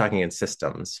guess, if we're talking in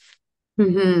systems?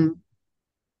 Mm-hmm.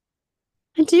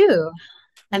 I do.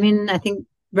 I mean, I think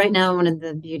right now one of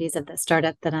the beauties of the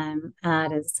startup that I'm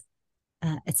at is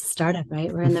it's a startup,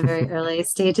 right? We're in the very early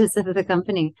stages of the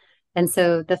company. And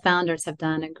so the founders have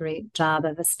done a great job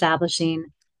of establishing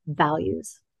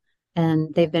values.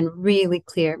 And they've been really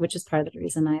clear, which is part of the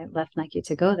reason I left Nike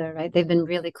to go there, right? They've been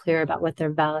really clear about what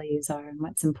their values are and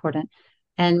what's important.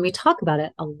 And we talk about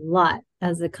it a lot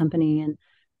as a company, and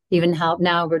even how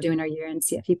now we're doing our year-end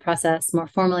CFE process more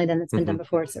formally than it's been done Hmm.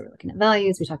 before. So we're looking at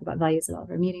values. We talk about values at all of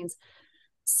our meetings.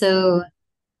 So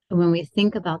when we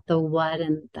think about the what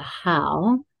and the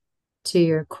how, to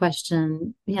your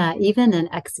question, yeah, even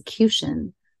in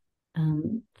execution,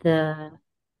 the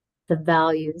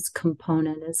values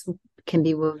component is can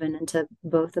be woven into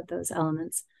both of those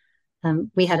elements.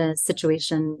 We had a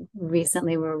situation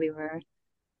recently where we were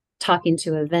talking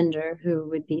to a vendor who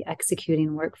would be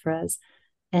executing work for us,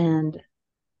 and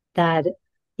that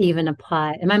even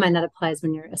apply in my mind that applies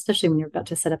when you're especially when you're about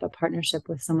to set up a partnership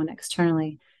with someone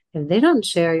externally. If they don't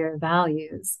share your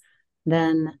values,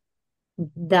 then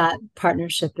that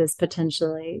partnership is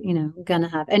potentially, gonna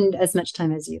have, and as much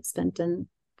time as you've spent in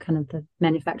kind of the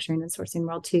manufacturing and sourcing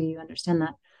world too, you understand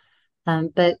that.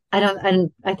 But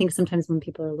I think sometimes when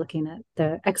people are looking at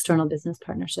the external business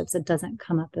partnerships, it doesn't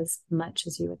come up as much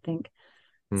as you would think.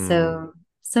 Mm.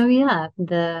 So yeah,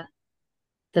 the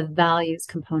values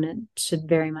component should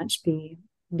very much be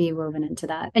woven into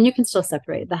that. And you can still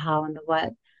separate the how and the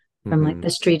what from like Hmm. the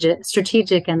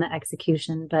strategic and the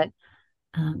execution. But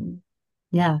um,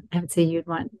 yeah, I would say you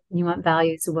want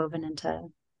values woven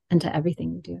into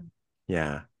everything you do.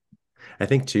 Yeah. I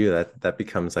think too that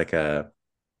becomes like a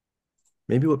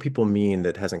maybe what people mean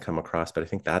that hasn't come across, but I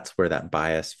think that's where that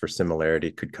bias for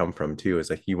similarity could come from too, is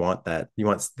like you want the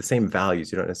same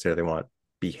values. You don't necessarily want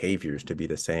behaviors to be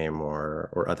the same or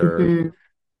Mm-hmm.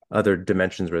 other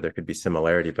dimensions where there could be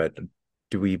similarity, but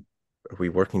do we are we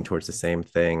working towards the same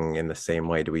thing in the same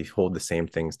way? Do we hold the same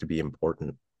things to be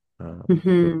important? Um,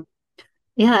 Mm-hmm.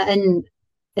 Yeah, and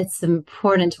it's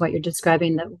important to what you're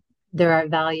describing that there are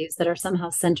values that are somehow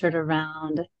centered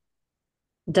around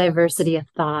diversity of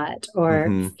thought or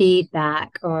mhm,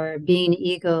 feedback or being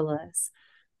egoless.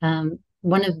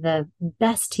 One of the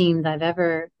best teams I've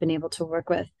ever been able to work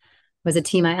with was a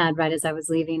team I had right as I was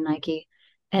leaving Nike.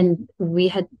 And we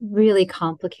had really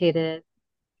complicated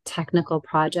technical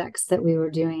projects that we were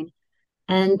doing.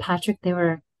 And Patrick, they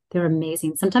were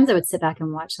amazing. Sometimes I would sit back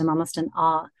and watch them almost in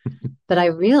awe. But I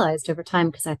realized over time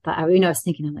because I thought, I was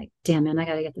thinking, I'm like, damn man, I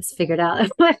got to get this figured out.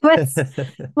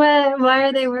 Why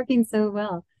are they working so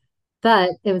well?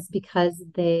 But it was because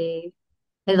it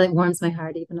like warms my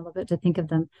heart even a little bit to think of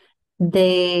them.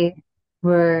 They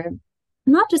were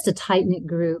not just a tight knit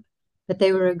group, but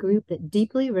they were a group that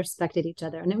deeply respected each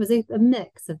other. And it was a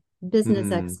mix of business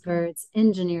mm, experts,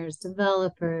 engineers,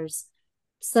 developers,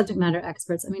 subject matter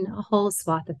experts. I mean, a whole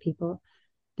swath of people,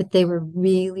 but they were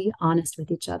really honest with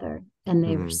each other and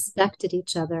they mm, respected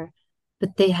each other,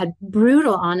 but they had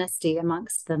brutal honesty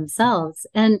amongst themselves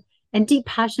and deep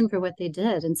passion for what they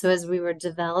did. And so as we were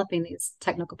developing these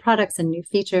technical products and new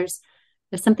features,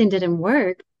 if something didn't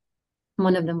work,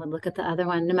 one of them would look at the other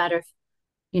one, no matter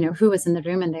if, who was in the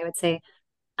room, and they would say,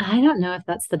 I don't know if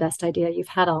that's the best idea you've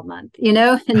had all month,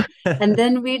 and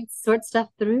then we'd sort stuff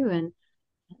through, and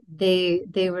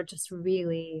they were just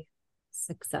really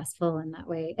successful in that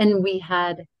way. And we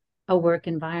had a work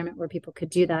environment where people could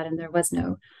do that, and there was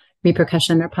no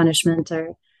repercussion or punishment,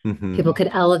 or mhm. people could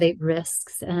elevate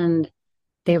risks, and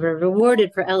they were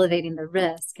rewarded for elevating the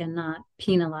risk and not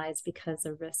penalized because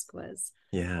a risk was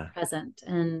Yeah. present.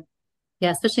 And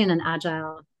yeah, especially in an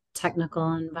agile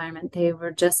technical environment, they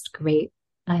were just great.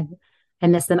 I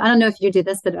miss them. I don't know if you do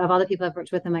this, but of all the people I've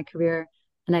worked with in my career,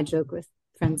 and I joke with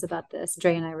friends about this.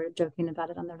 Dre and I were joking about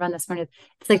it on the run this morning.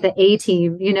 It's like the A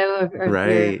team, of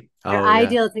Right. your Oh yeah.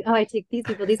 ideal. It's like, oh, I take these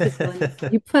people, and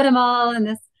you put them all in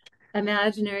this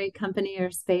imaginary company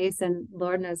or space, and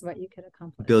Lord knows what you could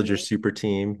accomplish, Build your right? super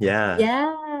team. Yeah.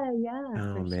 Yeah, yeah,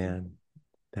 Oh for sure. man.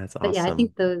 That's But yeah, I awesome.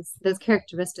 think those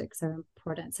characteristics are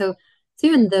important. So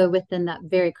even though within that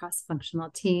very cross-functional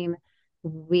team,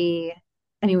 we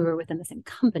I mean we were within the same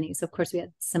company, so of course we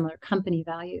had similar company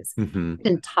values. Hmm. We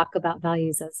didn't talk about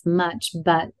values as much,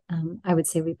 but I would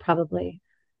say we probably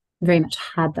very much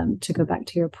had them, to go back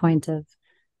to your point of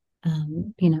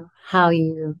how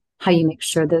you make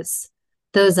sure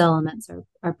those elements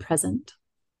are present.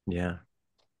 Yeah,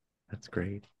 that's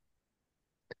great.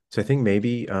 So I think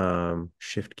maybe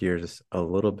shift gears a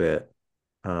little bit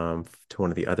to one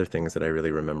of the other things that I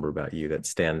really remember about you that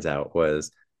stands out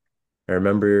was I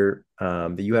remember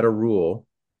that you had a rule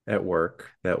at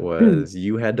work that Mm. was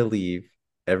you had to leave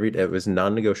it was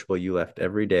non-negotiable. You left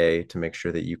every day to make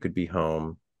sure that you could be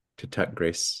home to tuck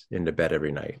Grace into bed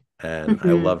every night. And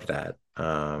I Mhm. loved that.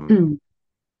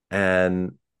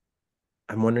 And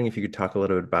I'm wondering if you could talk a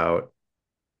little bit about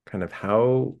kind of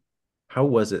how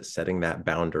was it setting that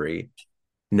boundary,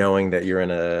 knowing that you're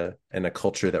in a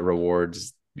culture that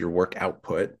rewards your work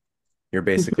output. You're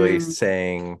basically Mhm.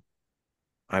 saying,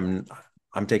 I'm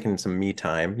I'm taking some me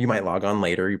time. You might log on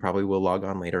later. You probably will log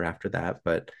on later after that,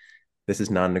 but this is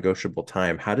non-negotiable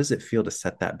time. How does it feel to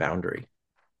set that boundary?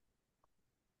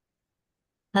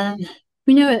 Um,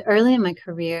 you know, early in my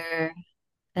career,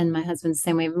 and my husband's the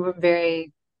same way, we were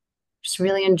very just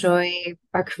really enjoy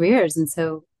our careers. And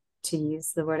so, to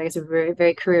use the word, I guess we're very,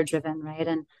 very career driven, right?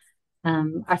 And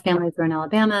our families were in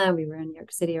Alabama, we were in New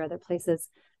York City or other places.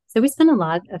 So we spent a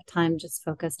lot of time just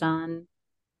focused on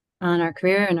our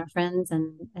career and our friends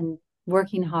and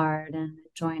working hard and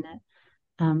enjoying it.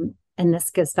 And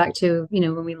this goes back to, you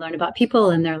know, when we learn about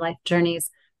people and their life journeys,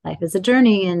 life is a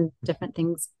journey and different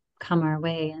things come our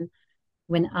way. And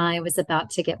when I was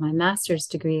about to get my master's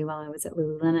degree while I was at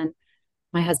Lululemon,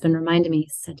 my husband reminded me, he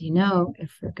said, you know,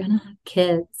 if we're gonna have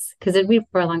kids, because we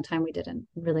for a long time we didn't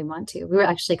really want to. We were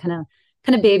actually kind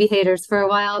of baby haters for a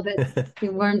while, but we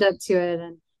warmed up to it.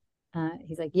 And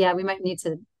he's like, yeah, we might need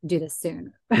to do this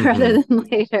soon Mm-hmm. rather than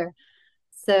later.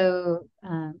 So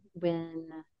when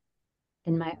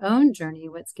in my own journey,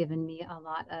 what's given me a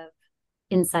lot of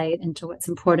insight into what's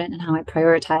important and how I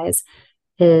prioritize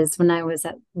is when I was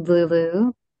at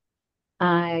Lulu,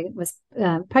 I was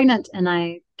pregnant and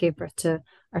I gave birth to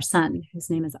our son, whose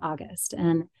name is August.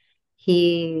 And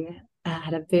he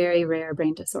had a very rare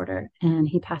brain disorder and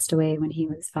he passed away when he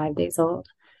was 5 days old.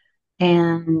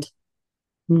 And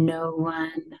no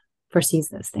one foresees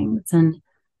those things. And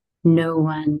no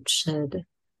one should,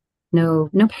 no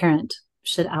parent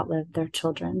should outlive their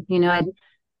children. You know, I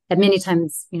many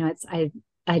times, you know,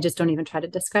 I just don't even try to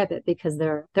describe it because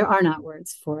there are not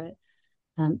words for it.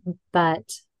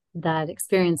 But that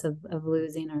experience of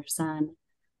losing our son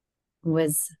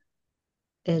was,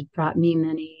 it brought me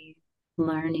many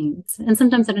learnings. And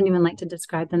sometimes I don't even like to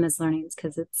describe them as learnings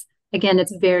because again,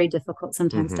 it's very difficult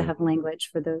sometimes to Mm-hmm. have language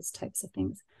for those types of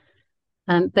things.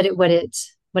 But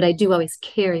what I do always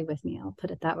carry with me, I'll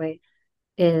put it that way,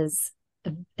 is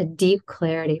a deep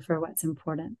clarity for what's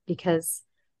important because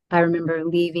I remember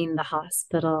leaving the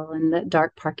hospital in the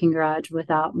dark parking garage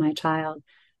without my child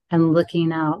and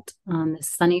looking out on the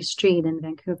sunny street in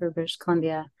Vancouver, British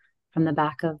Columbia from the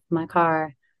back of my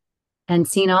car and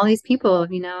seeing all these people,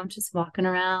 you know, just walking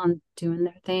around doing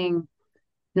their thing.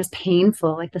 It was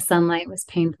painful, like the sunlight was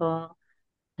painful.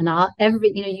 And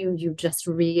you know, you just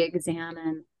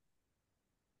re-examine.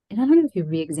 And I don't know if you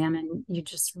re-examine, you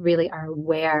just really are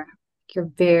aware. You're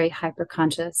very hyper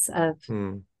conscious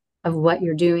Mm. of what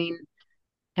you're doing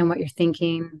and what you're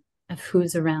thinking, of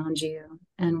who's around you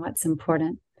and what's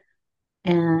important.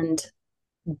 And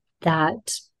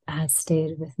that has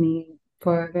stayed with me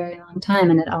for a very long time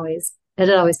and it always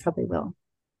probably will.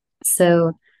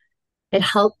 So it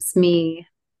helps me,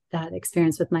 that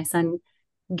experience with my son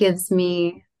gives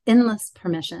me endless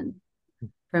permission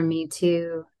for me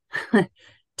to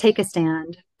take a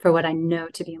stand for what I know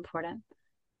to be important.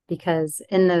 Because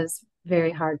in those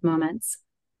very hard moments,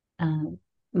 um,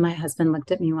 my husband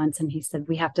looked at me once and he said,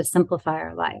 we have to simplify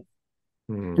our life.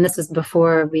 And Mm. this was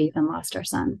before we even lost our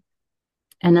son.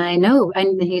 And I know,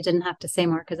 and he didn't have to say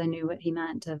more because I knew what he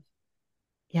meant of,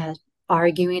 yeah,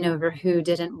 arguing over who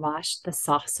didn't wash the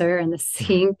saucer and the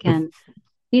sink and,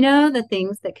 you know, the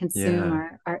things that consume Yeah.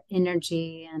 our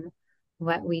energy and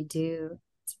what we do.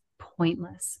 It's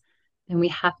pointless. And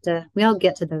we all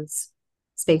get to those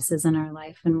spaces in our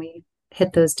life and we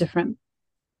hit those different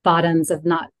bottoms of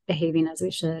not behaving as we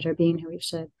should or being who we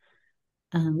should.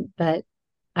 But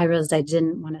I realized I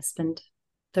didn't want to spend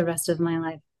the rest of my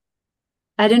life.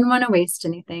 I didn't want to waste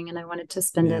anything and I wanted to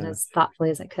spend it Yeah. as thoughtfully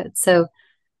as I could. So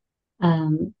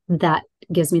that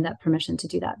gives me that permission to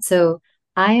do that. So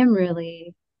I am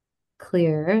really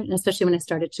clear, and especially when I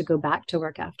started to go back to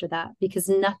work after that, because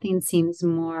nothing seems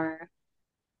more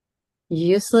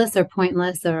useless or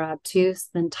pointless or obtuse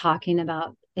than talking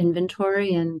about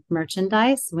inventory and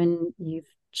merchandise when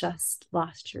you've just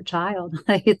lost your child.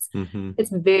 Like Mm-hmm.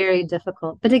 it's very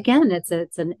difficult. But again, it's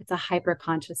a hyper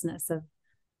consciousness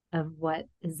of what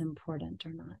is important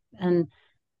or not.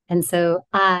 And so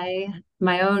my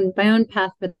own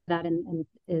path for that and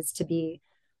is to be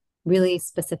really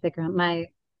specific around my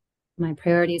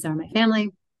priorities are my family,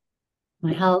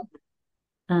 my health,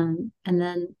 and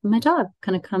then my job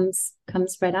kind of comes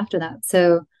right after that.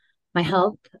 So my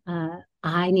health,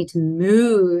 I need to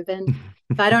move. And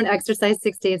if I don't exercise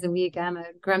 6 days a week, I'm a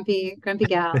grumpy, grumpy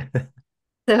gal.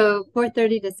 So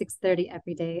 4:30 to 6:30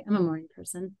 every day. I'm a morning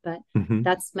person, but Hmm.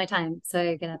 that's my time. So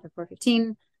I get up at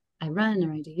 4:15, I run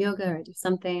or I do yoga or I do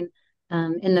something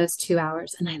in those 2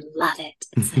 hours, and I love it.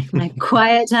 It's like my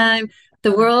quiet time.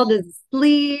 The world is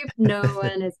asleep, no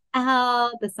one is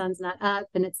out, the sun's not up,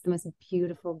 and it's the most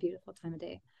beautiful, beautiful time of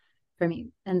day for me.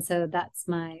 And so that's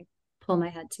my pull my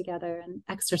head together and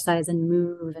exercise and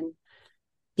move and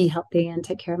be healthy and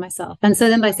take care of myself. And so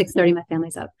then by 6:30, my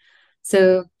family's up.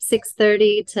 So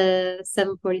 6:30 to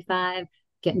 7:45,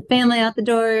 getting family out the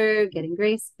door, getting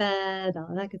Grace fed, all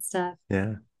of that good stuff.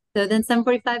 Yeah. So then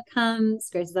 7:45 comes,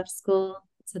 Grace is off to school.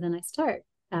 So then I start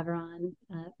Averon,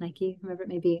 Nike, whoever it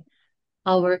may be.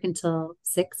 I'll work until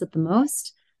 6 at the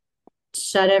most,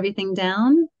 shut everything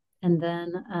down, and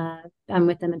then I'm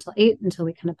with them until 8 until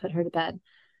we kind of put her to bed.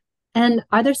 And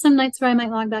are there some nights where I might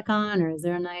log back on, or is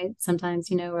there a night sometimes,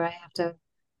 where I have to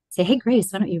say, hey,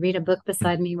 Grace, why don't you read a book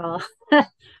beside me while mommy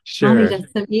Sure.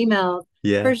 does some emails?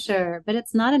 Yeah. For sure. But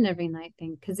it's not an every night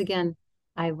thing. Because again,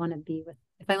 I want to be with,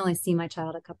 if I only see my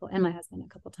child and my husband a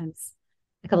couple times,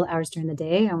 a couple hours during the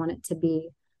day, I want it to be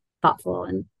thoughtful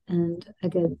and a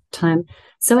good time.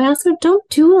 So I also don't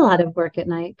do a lot of work at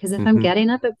night because if I'm Hmm. getting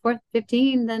up at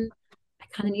 4:15, then I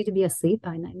kind of need to be asleep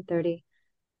by 9:30.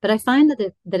 But I find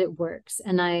that it works,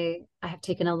 and I have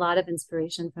taken a lot of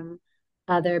inspiration from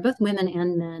other both women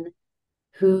and men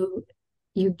who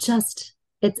you just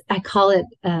it's I call it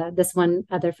this one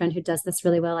other friend who does this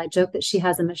really well. I joke that she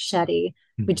has a machete.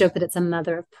 We joke that it's a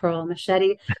mother of pearl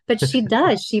machete, but she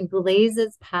does. She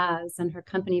blazes paths in her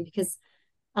company because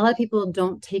a lot of people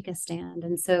don't take a stand.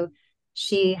 And so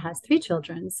she has 3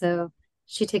 children. So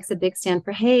she takes a big stand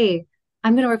for, hey,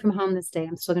 I'm going to work from home this day.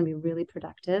 I'm still going to be really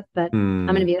productive, but I'm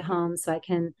going Mm. to be at home so I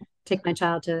can take my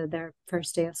child to their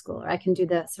first day of school, or I can do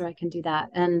this, or I can do that.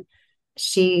 And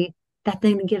she, that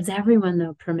thing gives everyone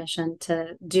the permission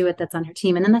to do it that's on her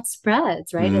team. And then that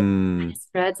spreads, right? It kind Mm. of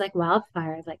spreads like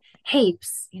wildfire, like, hey,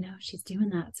 she's doing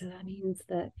that. So that means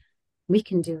that we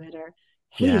can do it. Or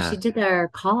hey, she Yeah. did their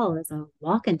call as a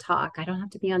walk and talk. I don't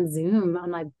have to be on Zoom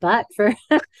on my butt for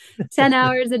 10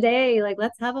 hours a day. Like,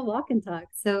 let's have a walk and talk.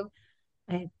 So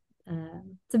I,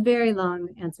 it's a very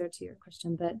long answer to your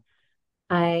question, but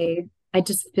I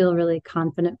just feel really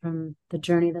confident from the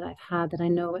journey that I've had that I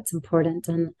know what's important,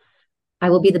 and I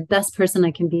will be the best person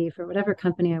I can be for whatever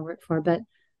company I work for. But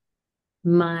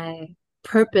my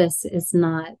purpose is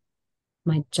not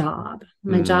my job.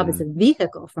 My job is Mm. a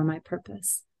vehicle for my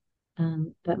purpose.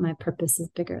 But my purpose is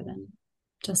bigger than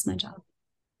just my job.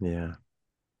 Yeah.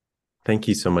 Thank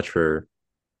you so much for,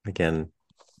 again,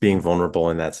 being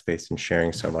vulnerable in that space and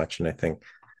sharing so much. And I think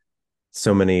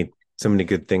so many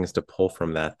good things to pull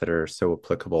from that that are so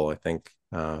applicable. I think,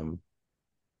 I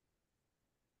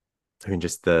mean,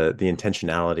 just the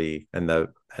intentionality and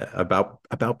the about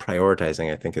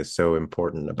prioritizing, I think, is so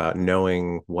important. About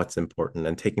knowing what's important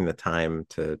and taking the time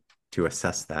to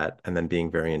assess that, and then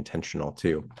being very intentional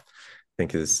too. I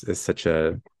think is such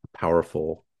a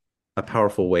powerful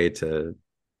way to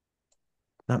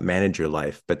not manage your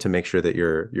life, but to make sure that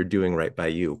you're doing right by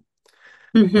you.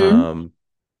 Mm-hmm. Um,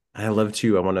 I love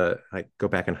to. I want to go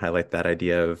back and highlight that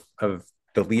idea of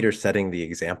the leader setting the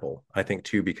example. I think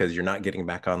too, because you're not getting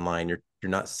back online. You're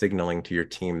not signaling to your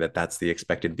team that that's the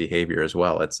expected behavior as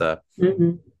well. It's a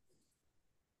Mm-hmm.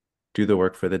 do the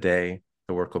work for the day.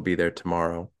 The work will be there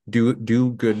tomorrow. Do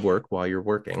good work while you're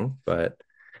working, but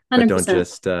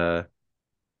 100%.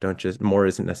 don't just more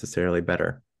isn't necessarily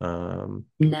better.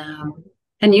 No.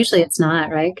 And usually it's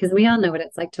not, right? Because we all know what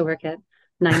it's like to work at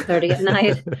 9:30 at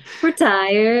night. We're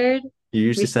tired. You're We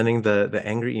usually should. sending the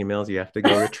angry emails you have to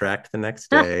go retract the next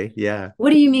day. Yeah.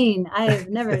 What do you mean? I've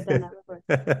never done that before.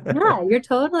 Yeah, you're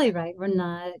totally right. We're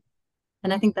not.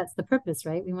 And I think that's the purpose,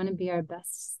 right? We want to be our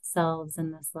best selves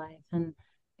in this life. And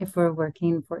if we're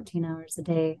working 14 hours a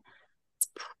day,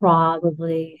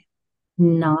 probably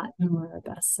not when we're our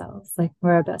best selves. Like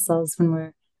we're our best selves when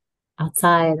we're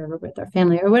outside or we're with our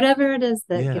family or whatever it is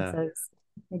that Yeah.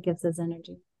 gives us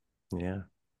energy. Yeah.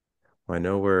 Well, I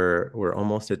know we're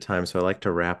almost at time, so I like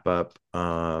to wrap up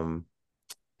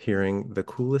hearing the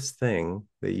coolest thing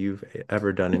that you've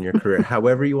ever done in your career.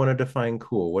 However you want to define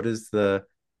cool. What's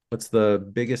the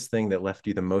biggest thing that left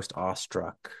you the most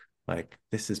awestruck? Like,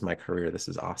 this is my career, this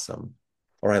is awesome.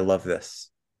 Or I love this.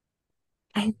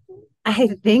 I I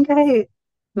think I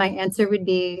my answer would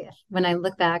be when I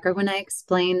look back or when I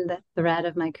explain the thread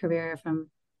of my career from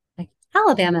like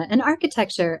Alabama and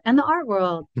architecture and the art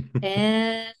world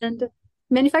and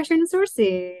manufacturing and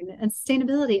sourcing and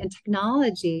sustainability and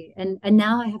technology and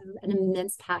now I have an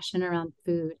immense passion around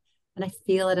food and I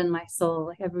feel it in my soul.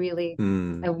 Like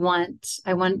Mm.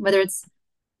 I want, whether it's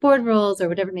board roles or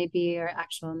whatever it may be, or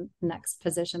actual next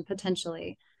position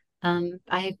potentially.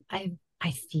 I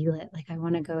feel it. Like I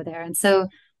want to go there. And so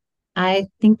I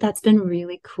think that's been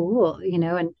really cool,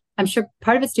 and I'm sure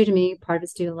part of it's due to me, part of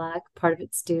it's due to luck, part of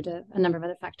it's due to a number of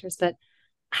other factors. But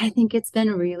I think it's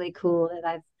been really cool that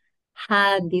I've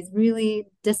had these really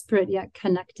disparate yet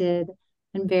connected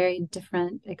and very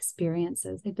different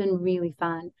experiences. They've been really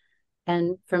fun.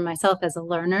 And for myself as a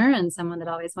learner and someone that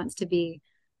always wants to be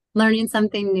learning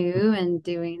something new and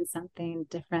doing something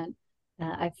different,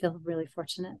 I feel really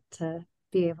fortunate to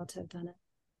be able to have done it.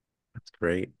 That's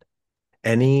great.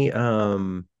 Any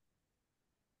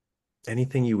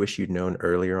anything you wish you'd known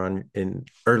earlier on in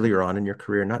your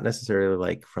career, not necessarily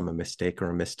like from a mistake or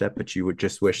a misstep, but you would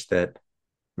just wish that,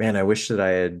 man, I wish that I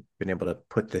had been able to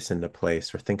put this into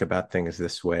place or think about things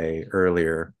this way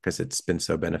earlier because it's been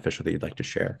so beneficial that you'd like to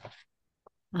share.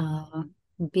 Uh,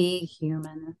 be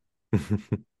human.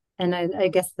 And I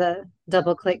guess the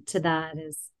double click to that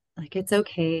is like it's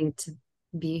okay to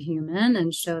be human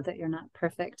and show that you're not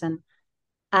perfect. And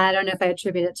I don't know if I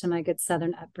attribute it to my good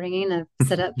Southern upbringing of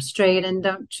sit up straight and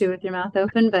don't chew with your mouth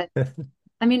open, but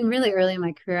I mean, really early in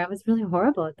my career, I was really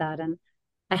horrible at that. And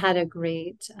I had a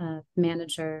great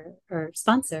manager or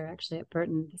sponsor actually at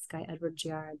Burton, this guy, Edward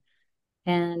Giard.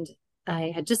 And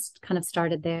I had just kind of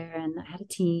started there and I had a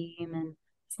team and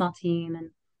a small team.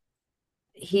 And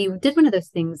he did one of those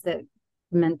things that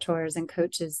mentors and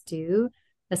coaches do.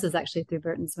 This was actually through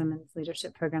Burton's Women's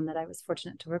Leadership Program that I was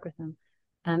fortunate to work with him.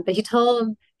 But he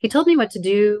told me what to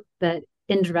do, but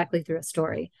indirectly through a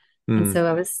story. And Mm. so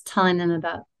I was telling them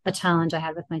about a challenge I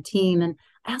had with my team, and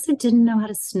I also didn't know how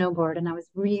to snowboard, and I was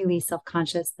really self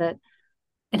conscious that,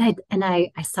 and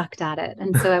I sucked at it,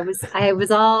 and so I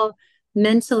was all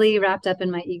mentally wrapped up in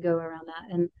my ego around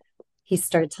that, and he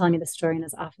started telling me the story in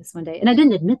his office one day, and I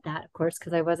didn't admit that, of course,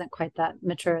 because I wasn't quite that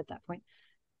mature at that point,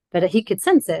 but he could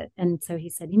sense it, and so he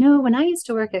said, when I used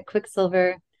to work at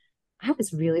Quicksilver, I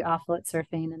was really awful at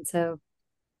surfing. And so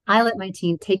I let my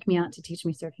team take me out to teach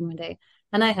me surfing one day.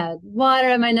 And I had water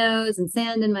in my nose and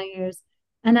sand in my ears.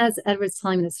 And as Edward's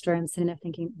telling me this story, I'm sitting there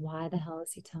thinking, why the hell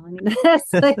is he telling me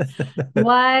this? Like,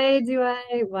 why do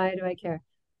I care?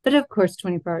 But of course,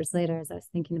 24 hours later, as I was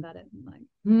thinking about it, I'm like,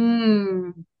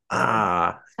 yeah,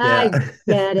 Ah, I yeah.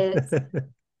 get it.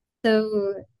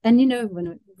 So,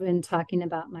 and when talking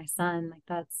about my son,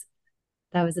 like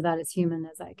that was about as human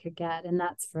as I could get. And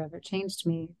that's forever changed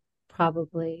me,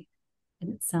 probably.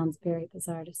 And it sounds very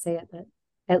bizarre to say it, but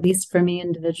at least for me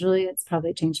individually, it's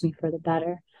probably changed me for the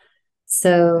better.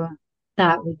 So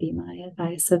that would be my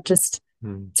advice of just,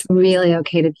 Mm. it's really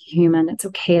okay to be human. It's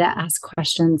okay to ask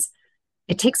questions.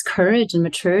 It takes courage and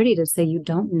maturity to say you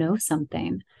don't know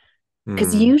something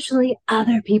because Mm. usually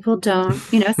other people don't,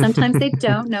 sometimes they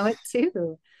don't know it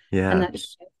too. And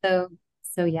Yeah,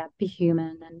 so yeah, be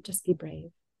human and just be brave.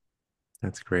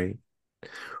 that's great.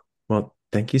 Well,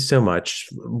 thank you so much.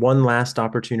 One last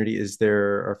opportunity is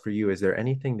there, or for you, is there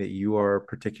anything that you are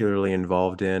particularly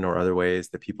involved in or other ways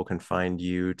that people can find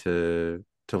you to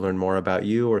learn more about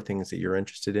you or things that you're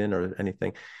interested in or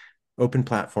anything? Open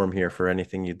platform here for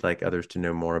anything you'd like others to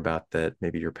know more about that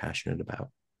maybe you're passionate about.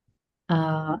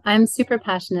 I'm super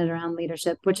passionate around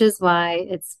leadership, which is why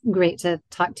it's great to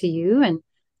talk to you and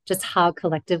just how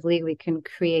collectively we can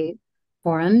create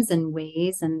forums and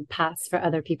ways and paths for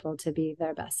other people to be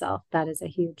their best self. That is a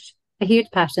huge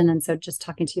passion. And so just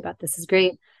talking to you about this is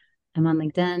great. I'm on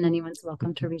LinkedIn. Anyone's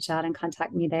welcome to reach out and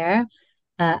contact me there.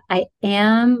 I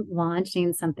am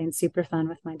launching something super fun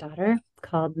with my daughter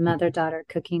called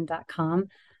motherdaughtercooking.com.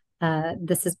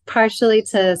 This is partially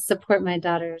to support my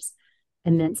daughter's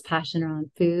immense passion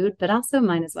around food, but also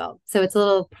mine as well. So it's a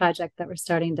little project that we're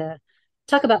starting to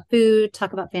talk about food,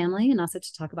 talk about family, and also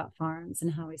to talk about farms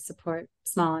and how we support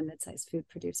small and mid-sized food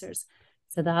producers.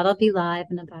 So that'll be live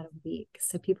in about a week.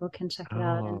 So people can check it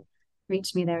out and Oh,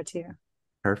 reach me there too.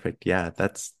 perfect. Yeah,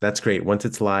 that's great. Once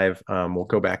it's live, we'll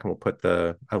go back and we'll put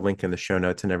a link in the show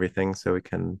notes and everything so we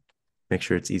can make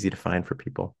sure it's easy to find for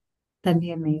people. That'd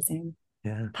be amazing.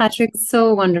 Yeah. Patrick,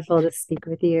 so wonderful to speak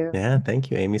with you. Yeah.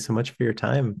 Thank you, Amy, so much for your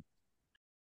time.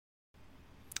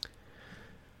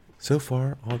 So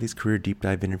far, all these career deep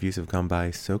dive interviews have gone by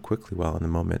so quickly while in the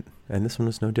moment, and this one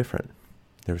was no different.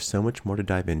 There was so much more to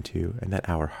dive into, and that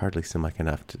hour hardly seemed like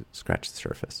enough to scratch the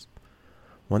surface.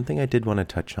 One thing I did want to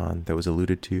touch on that was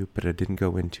alluded to, but I didn't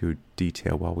go into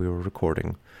detail while we were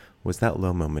recording, was that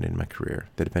low moment in my career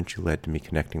that eventually led to me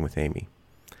connecting with Amy.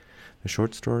 The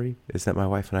short story is that my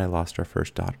wife and I lost our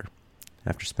first daughter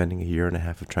after spending a year and a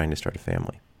half of trying to start a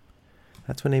family.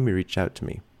 That's when Amy reached out to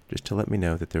me. just to let me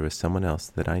know that there was someone else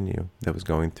that I knew that was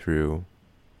going through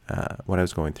what I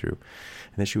was going through,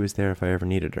 and that she was there if I ever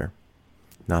needed her.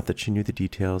 Not that she knew the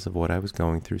details of what I was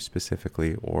going through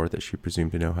specifically, or that she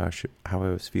presumed to know how I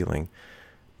was feeling,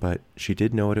 but she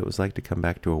did know what it was like to come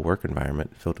back to a work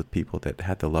environment filled with people that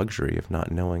had the luxury of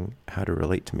not knowing how to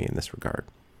relate to me in this regard.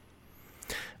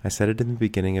 I said it in the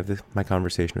beginning of my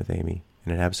conversation with Amy,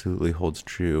 and it absolutely holds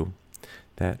true,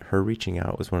 that her reaching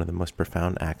out was one of the most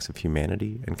profound acts of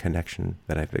humanity and connection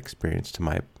that I've experienced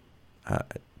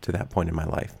to that point in my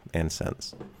life and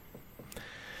since.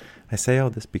 I say all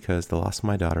this because the loss of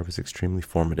my daughter was extremely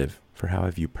formative for how I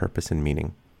view purpose and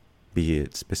meaning, be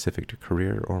it specific to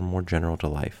career or more general to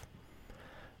life.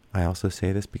 I also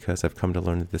say this because I've come to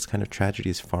learn that this kind of tragedy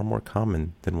is far more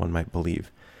common than one might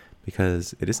believe,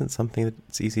 because it isn't something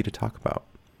that's easy to talk about.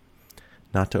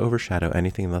 Not to overshadow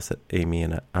anything else that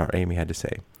Amy had to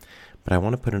say, but I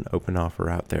want to put an open offer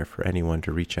out there for anyone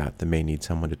to reach out that may need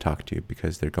someone to talk to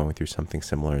because they're going through something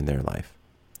similar in their life.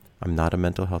 I'm not a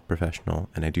mental health professional,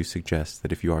 and I do suggest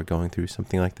that if you are going through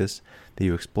something like this, that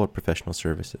you explore professional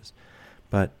services.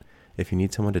 But if you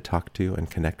need someone to talk to and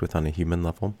connect with on a human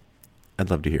level, I'd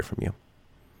love to hear from you.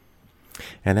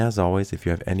 And as always, if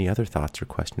you have any other thoughts or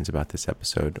questions about this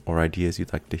episode, or ideas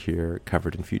you'd like to hear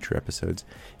covered in future episodes,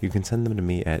 you can send them to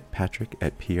me at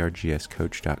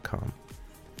patrick@prgscoach.com.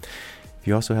 If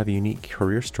you also have a unique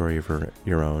career story of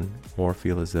your own, or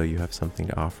feel as though you have something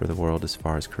to offer the world as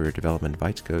far as career development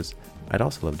advice goes, I'd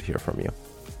also love to hear from you.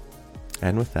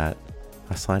 And with that,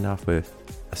 I'll sign off with,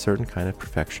 a certain kind of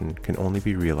perfection can only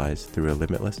be realized through a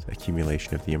limitless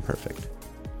accumulation of the imperfect.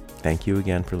 Thank you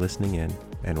again for listening in,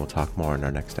 and we'll talk more in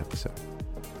our next episode.